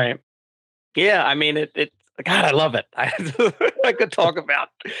 Right. Yeah. I mean, God, I love it. I could talk about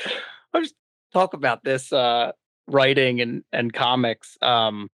this writing and comics.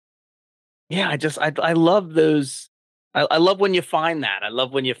 I love those. I love when you find that. I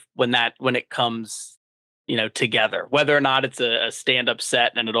love when it comes, together, whether or not it's a stand-up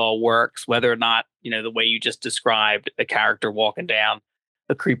set and it all works, whether or not, the way you just described a character walking down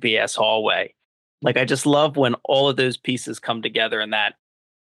a creepy ass hallway. Like, I just love when all of those pieces come together in that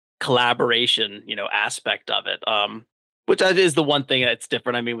collaboration, aspect of it. Which is the one thing that's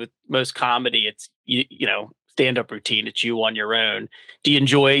different. I mean, with most comedy, it's, stand-up routine, it's you on your own. Do you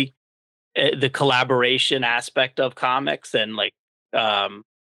enjoy the collaboration aspect of comics and like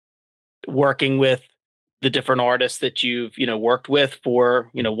working with the different artists that you've worked with for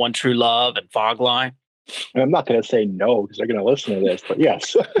One True Love and Fogline? And I'm not going to say no because they're going to listen to this, but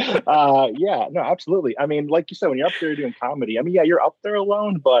yes. No, absolutely. I mean, like you said, when you're up there doing comedy, I mean, yeah, you're up there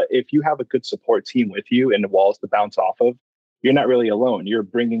alone, but if you have a good support team with you and the walls to bounce off of, you're not really alone. You're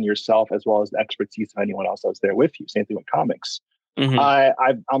bringing yourself as well as the expertise of anyone else that's there with you. Same thing with comics.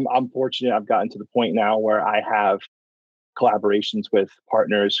 I'm fortunate. I've gotten to the point now where I have collaborations with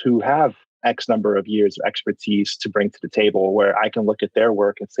partners who have X number of years of expertise to bring to the table, where I can look at their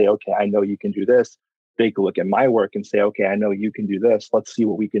work and say, okay, I know you can do this. They can look at my work and say, okay, I know you can do this. Let's see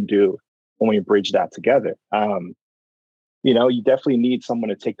what we can do when we bridge that together. You definitely need someone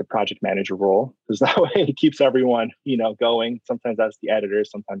to take the project manager role, because that way it keeps everyone, going. Sometimes that's the editor,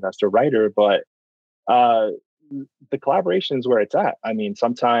 sometimes that's the writer, but the collaboration is where it's at. I mean,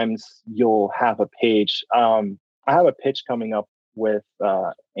 sometimes you'll have a page. I have a pitch coming up with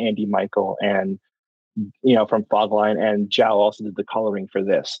Andy Michael and from Fogline, and Zhao also did the coloring for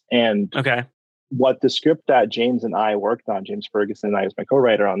this. And Okay. what the script that James and I worked on, James Ferguson and I was my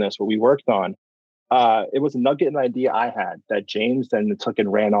co-writer on this, what we worked on, it was a nugget and idea I had that James then took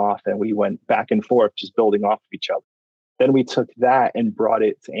and ran off, and we went back and forth just building off of each other. Then we took that and brought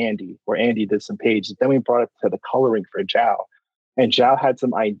it to Andy, where Andy did some pages. Then we brought it to the coloring for Zhao. And Zhao had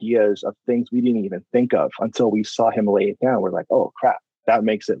some ideas of things we didn't even think of until we saw him lay it down. We're like, oh, crap, that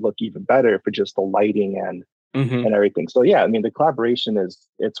makes it look even better for just the lighting and everything. So, yeah, I mean, the collaboration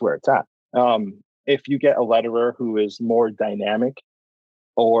it's where it's at. If you get a letterer who is more dynamic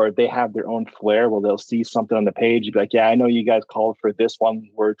or they have their own flair, well, they'll see something on the page. You'd be like, yeah, I know you guys called for this one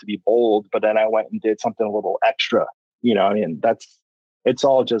word to be bold, but then I went and did something a little extra. I mean, it's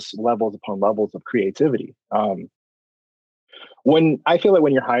all just levels upon levels of creativity. When I feel like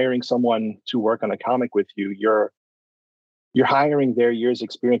when you're hiring someone to work on a comic with you, you're hiring their years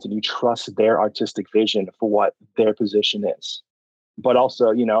experience and you trust their artistic vision for what their position is. But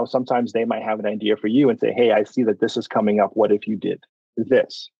also, sometimes they might have an idea for you and say, hey, I see that this is coming up. What if you did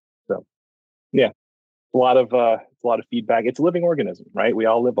this? So yeah, a lot of feedback. It's a living organism, right? We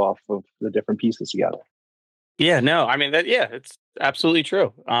all live off of the different pieces together. Yeah, no, I mean it's absolutely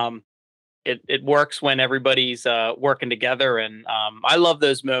true. It works when everybody's working together, and I love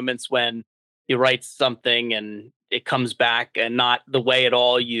those moments when you write something and it comes back and not the way at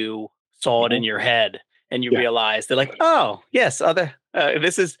all you saw it in your head, and you realize they're like, oh yes,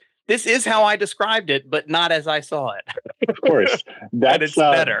 this is how I described it, but not as I saw it. Of course, it's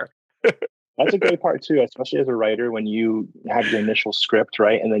better. That's a great part too, especially as a writer, when you have your initial script,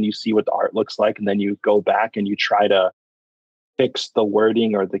 right? And then you see what the art looks like, and then you go back and you try to fix the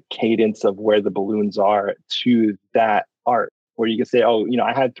wording or the cadence of where the balloons are to that art, where you can say, oh,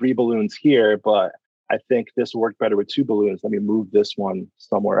 I had 3 balloons here, but I think this worked better with 2 balloons. Let me move this one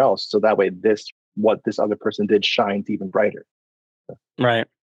somewhere else. So that way what this other person did shines even brighter. Right.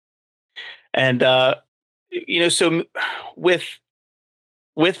 And, so with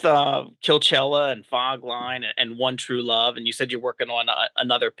Killchella and Fogline and One True Love, and you said you're working on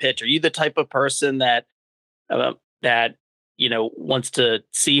another pitch. Are you the type of person that wants to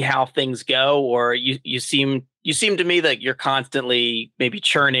see how things go, or you seem to me that you're constantly maybe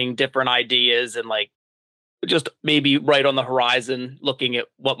churning different ideas and like just maybe right on the horizon looking at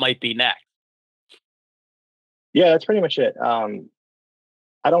what might be next? Yeah, that's pretty much it.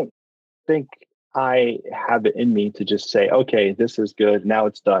 I don't think I have it in me to just say, okay, this is good. Now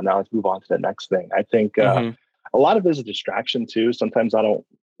it's done. Now let's move on to the next thing. I think a lot of it is a distraction too. Sometimes I don't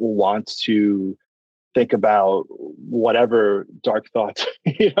want to think about whatever dark thoughts,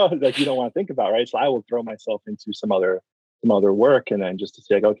 that you don't want to think about, right? So I will throw myself into some other work, and then just to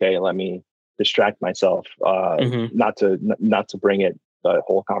say, like, okay, let me distract myself, not to bring it the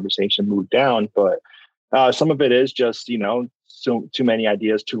whole conversation mood down, but some of it is just so too many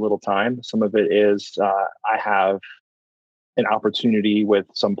ideas, too little time. Some of it is I have an opportunity with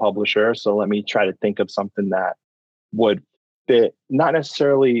some publisher, so let me try to think of something that would fit, not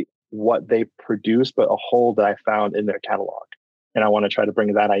necessarily what they produce, but a hole that I found in their catalog, and I want to try to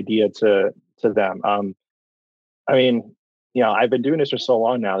bring that idea to them. I mean, I've been doing this for so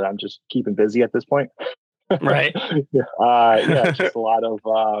long now that I'm just keeping busy at this point. Right. Just a lot of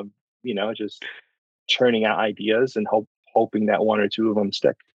just churning out ideas and hoping that 1 or 2 of them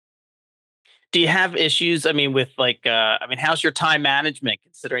stick. Do you have issues? I mean, with how's your time management,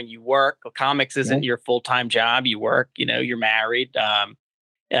 considering you work? Comics isn't your full-time job. You work, you're married.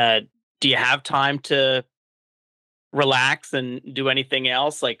 Do you have time to relax and do anything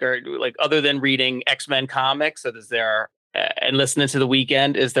else, or other than reading X-Men comics? Or is there and listening to The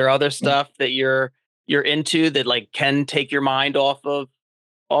Weekend? Is there other stuff that you're into that can take your mind off of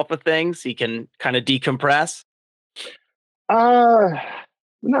things? You can kind of decompress.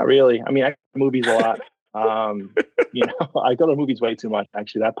 Not really. I mean, I go to movies a lot. I go to movies way too much.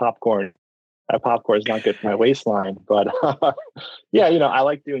 Actually, that popcorn is not good for my waistline. But I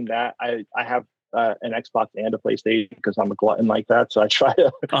like doing that. I have an Xbox and a PlayStation because I'm a glutton like that. So I try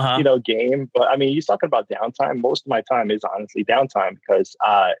to, game. But I mean, you're talking about downtime. Most of my time is honestly downtime because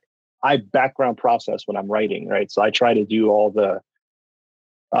I background process when I'm writing, right? So I try to do all the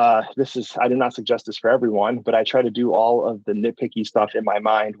I did not suggest this for everyone, but I try to do all of the nitpicky stuff in my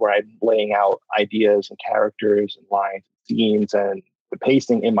mind where I'm laying out ideas and characters and lines, and scenes, and the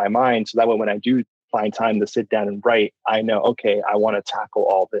pacing in my mind. So that way, when I do find time to sit down and write, I know, okay, I want to tackle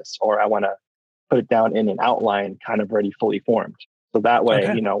all this, or I want to put it down in an outline kind of already fully formed. So that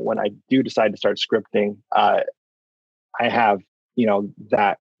way, when I do decide to start scripting, I have,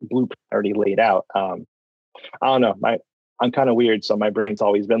 that blueprint already laid out. I don't know. I'm kind of weird, so my brain's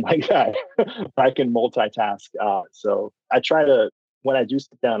always been like that. I can multitask. So I try to, when I do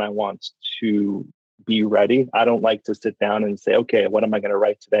sit down, I want to be ready. I don't like to sit down and say, okay, what am I going to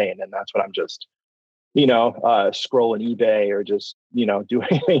write today? And then that's what I'm just, scrolling eBay or just, doing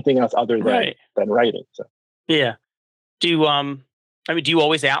anything else other than writing. So yeah. Do you, do you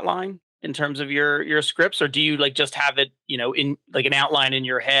always outline in terms of your scripts, or do you like just have it, in like an outline in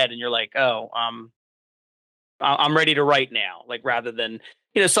your head and you're like, oh, I'm ready to write now, like rather than,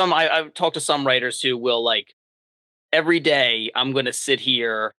 I've talked to some writers who will like every day I'm going to sit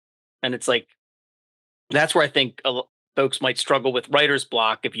here, and it's like, that's where I think folks might struggle with writer's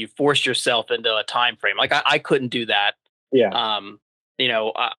block if you force yourself into a time frame. Like I couldn't do that. Yeah.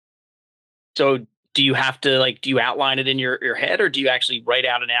 So do you have to do you outline it in your head, or do you actually write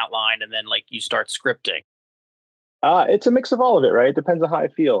out an outline and then like you start scripting? It's a mix of all of it, right? It depends on how I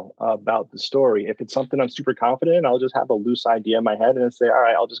feel about the story. If it's something I'm super confident in, I'll just have a loose idea in my head and say, all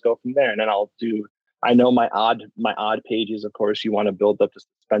right, I'll just go from there. And then I know my odd pages, of course, you want to build up the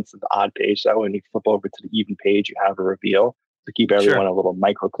suspense of the odd page. So when you flip over to the even page, you have a reveal to keep everyone a little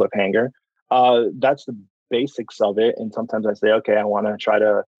micro cliffhanger. That's the basics of it. And sometimes I say, okay, I want to try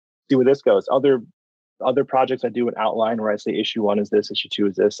to see where this goes. Other projects I do an outline where I say issue 1 is this, issue 2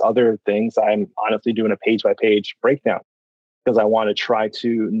 is this. Other things I'm honestly doing a page by page breakdown because I want to try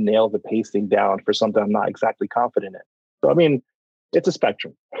to nail the pacing down for something I'm not exactly confident in. So, I mean, it's a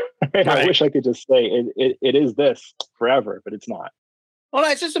spectrum. Right? I wish I could just say it is this forever, but it's not. Well,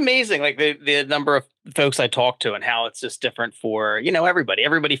 it's just amazing, like the number of folks I talk to and how it's just different for, everybody.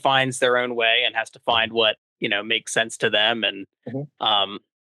 Everybody finds their own way and has to find what, makes sense to them. And,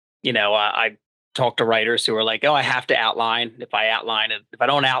 I talk to writers who are like, oh, I have to outline. If I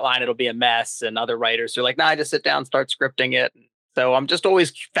don't outline, it'll be a mess. And other writers are like, no, I just sit down and start scripting it. So I'm just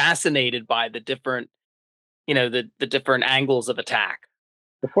always fascinated by the different, the different angles of attack.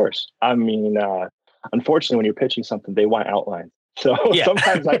 Of course. I mean, unfortunately, when you're pitching something, they want outlines. So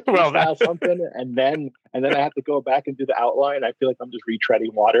sometimes I freestyle something and then I have to go back and do the outline. I feel like I'm just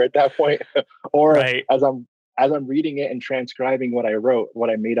retreading water at that point. Or as I'm reading it and transcribing what I wrote, what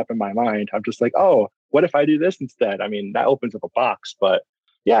I made up in my mind, I'm just like, oh, what if I do this instead? I mean, that opens up a box. But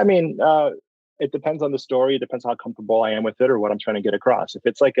yeah, I mean, it depends on the story. It depends how comfortable I am with it or what I'm trying to get across. If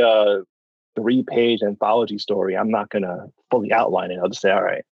it's like a 3-page anthology story, I'm not going to fully outline it. I'll just say, all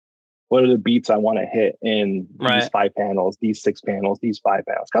right, what are the beats I want to hit in these 5 panels, these 6 panels, these 5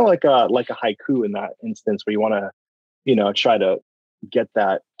 panels? Kind of like a haiku in that instance where you want to, try to get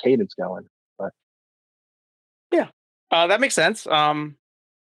that cadence going. But yeah, that makes sense.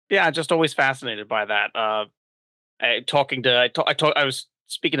 Just always fascinated by that. I was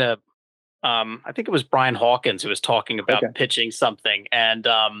speaking to, I think it was Brian Hawkins who was talking about pitching something, and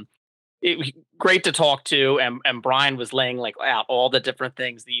great to talk to. And Brian was laying out all the different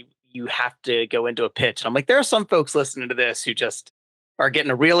things that you have to go into a pitch. And I'm like, there are some folks listening to this who just are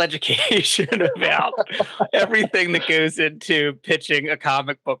getting a real education about everything that goes into pitching a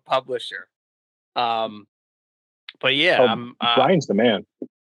comic book publisher. But yeah, Brian's the man.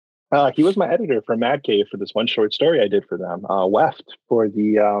 He was my editor for Mad Cave for this one short story I did for them. Weft for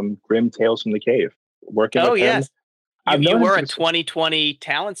the Grim Tales from the Cave. Working with him. You were a 2020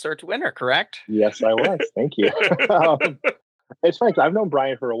 Talent Search winner, correct? Yes, I was. Thank you. It's funny because I've known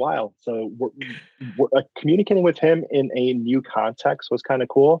Brian for a while, so we're communicating with him in a new context was kind of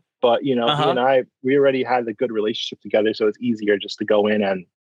cool. But he and we already had a good relationship together, so it's easier just to go in and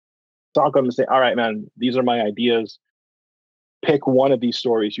talk to him and say, "All right, man, these are my ideas. Pick one of these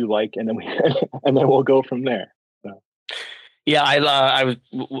stories you like, and then we'll go from there." So. Yeah, I was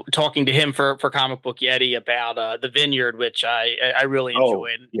talking to him for Comic Book Yeti about the Vineyard, which I really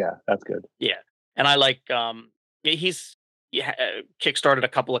enjoyed. Yeah, that's good. Yeah, and I like he's kickstarted a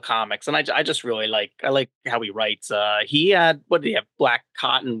couple of comics, and I just really like how he writes. He had what did he have? Black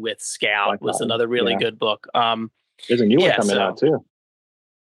Cotton with Scout was another really good book. There's a new one coming out too.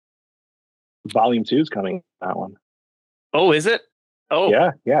 Volume 2 is coming. That one. Oh, is it? Oh,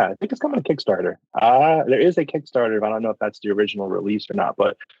 yeah. I think it's coming to Kickstarter. There is a Kickstarter, but I don't know if that's the original release or not.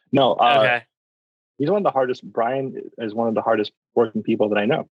 But no, he's one of the hardest. Brian is one of the hardest working people that I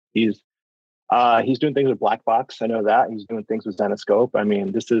know. He's doing things with Black Box. I know that he's doing things with Zenoscope. I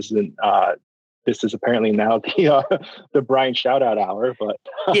mean, this is apparently now the Brian shout out hour. But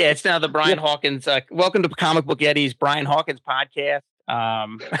yeah, it's now the Brian Hawkins. Welcome to Comic Book Yeti's Brian Hawkins podcast.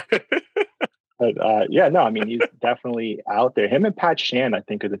 But I mean, he's definitely out there. Him and Pat Shan, I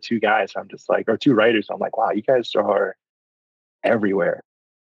think, are the two guys. I'm just like, or two writers. I'm like, wow, you guys are everywhere.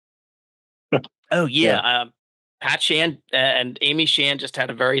 Oh yeah. Pat Shan and Amy Shan just had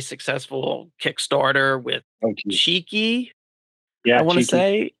a very successful Kickstarter with Oh, geez. Cheeky, I Yeah, want to cheeky.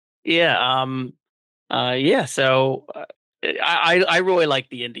 say. Yeah. Yeah. So I really like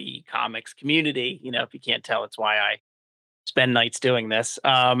the indie comics community. If you can't tell, it's why I spend nights doing this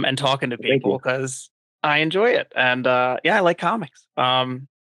and talking to Thank people you. because I enjoy it. And yeah, I like comics.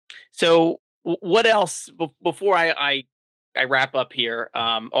 So what else before I wrap up here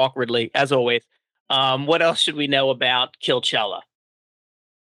awkwardly as always? What else should we know about Killchella?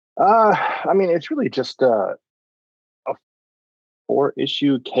 I mean, it's really just a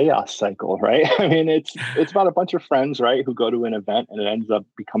 4-issue chaos cycle, right? I mean, it's about a bunch of friends, right, who go to an event and it ends up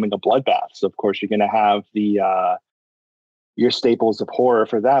becoming a bloodbath. So of course you're going to have the your staples of horror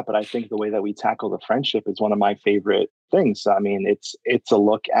for that, but I think the way that we tackle the friendship is one of my favorite things. I mean, it's a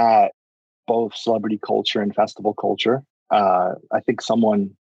look at both celebrity culture and festival culture. I think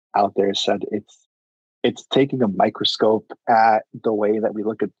someone out there said it's taking a microscope at the way that we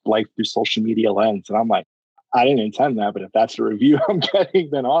look at life through social media lens. And I'm like, I didn't intend that, but if that's the review I'm getting,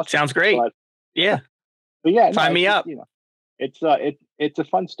 then awesome. Sounds great. Yeah. But yeah, no, Sign me up. It's a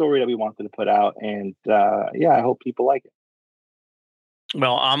fun story that we wanted to put out, and yeah, I hope people like it.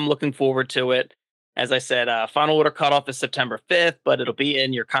 Well, I'm looking forward to it. As I said, final order cutoff is September 5th, but it'll be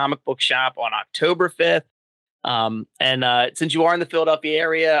in your comic book shop on October 5th. And since you are in the Philadelphia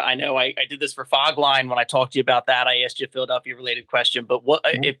area, I know I did this for Fogline when I talked to you about that. I asked you a Philadelphia related question, but what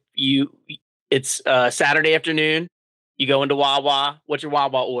if it's Saturday afternoon, you go into Wawa, what's your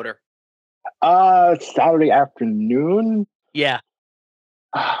Wawa order? Saturday afternoon. Yeah.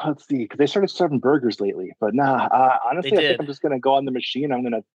 Let's see, because they started serving burgers lately. But nah, honestly, I think I'm just gonna go on the machine. I'm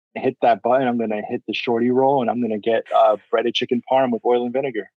gonna hit that button. I'm gonna hit the shorty roll, and I'm gonna get breaded chicken parm with oil and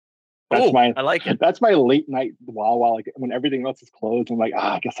vinegar. I like it. That's my late night Wawa. Like when everything else is closed, I'm like,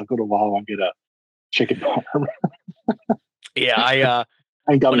 I guess I'll go to Wawa and get a chicken parm. Yeah,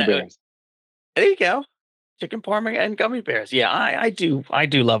 and gummy bears. There you go, chicken parm and gummy bears. Yeah, I do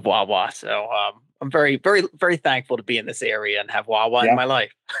love Wawa. So I'm very very very thankful to be in this area and have Wawa in my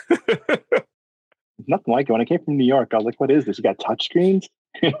life. Nothing like it. When I came from New York, I was like, "What is this? You got touchscreens?"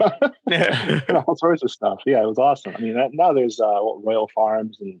 And all sorts of stuff. Yeah, it was awesome. I mean, now there's Royal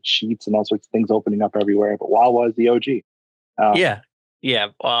Farms and Sheets and all sorts of things opening up everywhere. But Wawa is the OG. Yeah.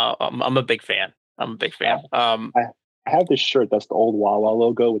 I'm a big fan. I have this shirt that's the old Wawa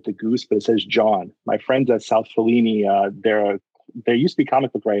logo with the goose, but it says John. My friends at South Fellini, they used to be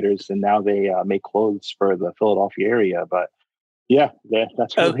comic book writers, and now they make clothes for the Philadelphia area. But yeah,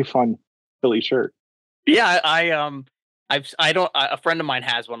 that's a really fun Philly shirt. Yeah, a friend of mine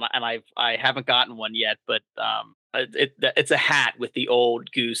has one, and I haven't gotten one yet, but it's a hat with the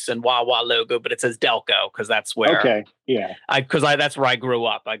old goose and Wawa logo, but it says Delco because that's where that's where I grew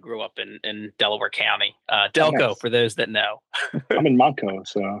up. I grew up in Delaware County. Delco, nice. For those that know. I'm in Monco,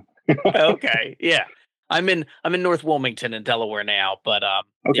 so okay, yeah. I'm in North Wilmington in Delaware now, but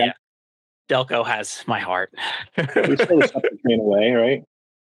yeah, Delco has my heart. You're still a septic train away, right?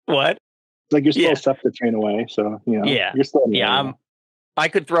 What? It's like you're still a septic train away, so you're still in the area. I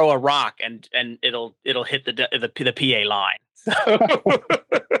could throw a rock and it'll hit the PA line.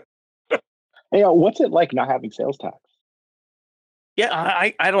 Hey, what's it like not having sales tax? Yeah,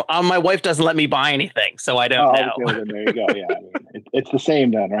 I don't. My wife doesn't let me buy anything, so I don't know. Okay, well, there you go. Yeah, I mean, it's the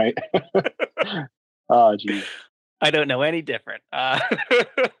same then, right? Oh, geez. I don't know any different.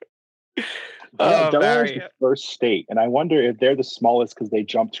 Delaware is the first state, and I wonder if they're the smallest because they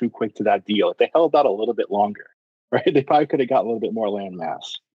jumped too quick to that deal. If they held out a little bit longer, right? They probably could have got a little bit more land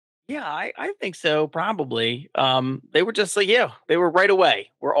mass. Yeah, I think so. Probably. They were just like, they were right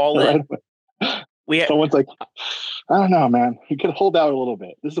away. We're all in. Someone's like, I don't know, man. You could hold out a little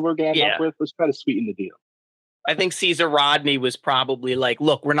bit. This is what we're going to end up with. Let's try to sweeten the deal. I think Caesar Rodney was probably like,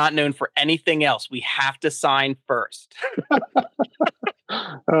 look, we're not known for anything else. We have to sign first.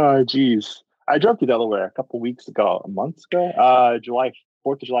 Oh, geez. I drove to Delaware a month ago, 4th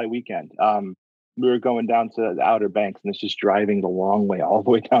of July weekend. We were going down to the Outer Banks, and it's just driving the long way, all the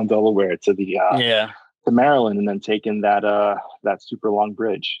way down Delaware to the to Maryland, and then taking that super long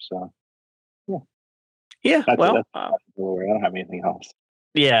bridge. So yeah. That's Delaware. I don't have anything else.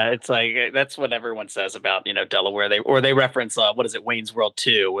 Yeah, it's like that's what everyone says about Delaware. They reference what is it, Wayne's World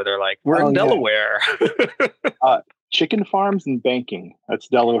 2, where they're like, we're in Delaware. Chicken farms and banking. That's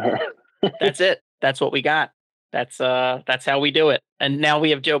Delaware. That's it. That's what we got. That's how we do it. And now we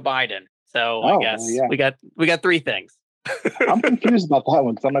have Joe Biden. So I guess we got three things. I'm confused about that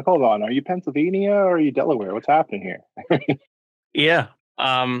one because I'm like, hold on, are you Pennsylvania or are you Delaware? What's happening here? Yeah.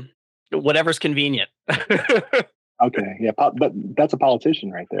 Whatever's convenient. Okay. Yeah. But that's a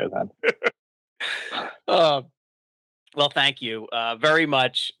politician right there then. Well, thank you very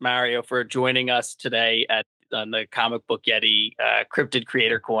much, Mario, for joining us today on the Comic Book Yeti Cryptid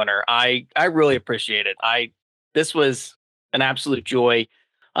Creator Corner. I really appreciate it. This was an absolute joy.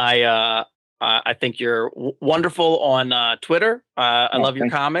 I think you're wonderful on Twitter. I love your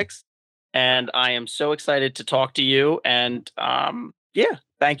Thanks. comics, and I am so excited to talk to you. And yeah,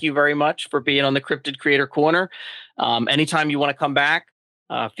 thank you very much for being on the Cryptid Creator Corner. Anytime you want to come back,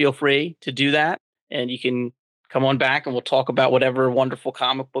 feel free to do that, and you can come on back and we'll talk about whatever wonderful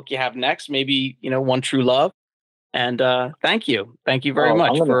comic book you have next. Maybe, One True Love. And thank you. Thank you very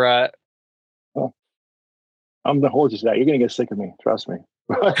much for I'm gonna hold you to that. You're gonna get sick of me, trust me.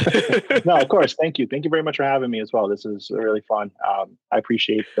 No, of course. Thank you. Thank you very much for having me as well. This is really fun. I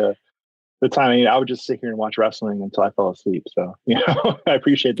appreciate the time. I mean, I would just sit here and watch wrestling until I fell asleep. So, I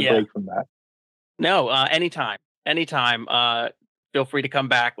appreciate the break from that. No, anytime. Feel free to come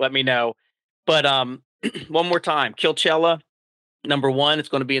back. Let me know. But one more time, Killchella, #1. It's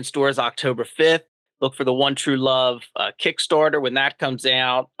going to be in stores October 5th. Look for the One True Love Kickstarter when that comes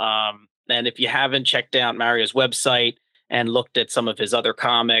out. And if you haven't checked out Mario's website and looked at some of his other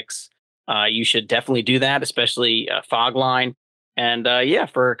comics, you should definitely do that, especially Fogline. And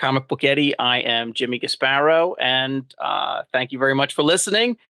for Comic Book Yeti, I am Jimmy Gasparo. And thank you very much for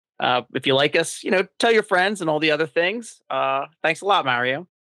listening. If you like us, tell your friends and all the other things. Thanks a lot, Mario.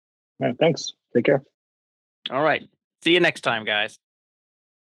 All right, thanks. Take care. All right. See you next time, guys.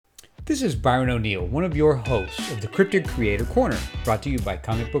 This is Byron O'Neill, one of your hosts of the Cryptid Creator Corner, brought to you by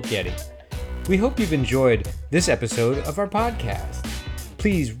Comic Book Yeti. We hope you've enjoyed this episode of our podcast.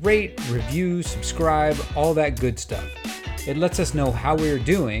 Please rate, review, subscribe, all that good stuff. It lets us know how we're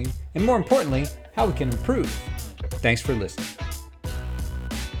doing, and more importantly, how we can improve. Thanks for listening.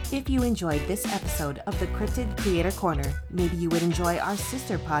 If you enjoyed this episode of the Cryptid Creator Corner, maybe you would enjoy our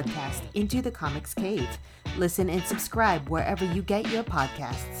sister podcast, Into the Comics Cave. Listen and subscribe wherever you get your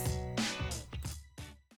podcasts.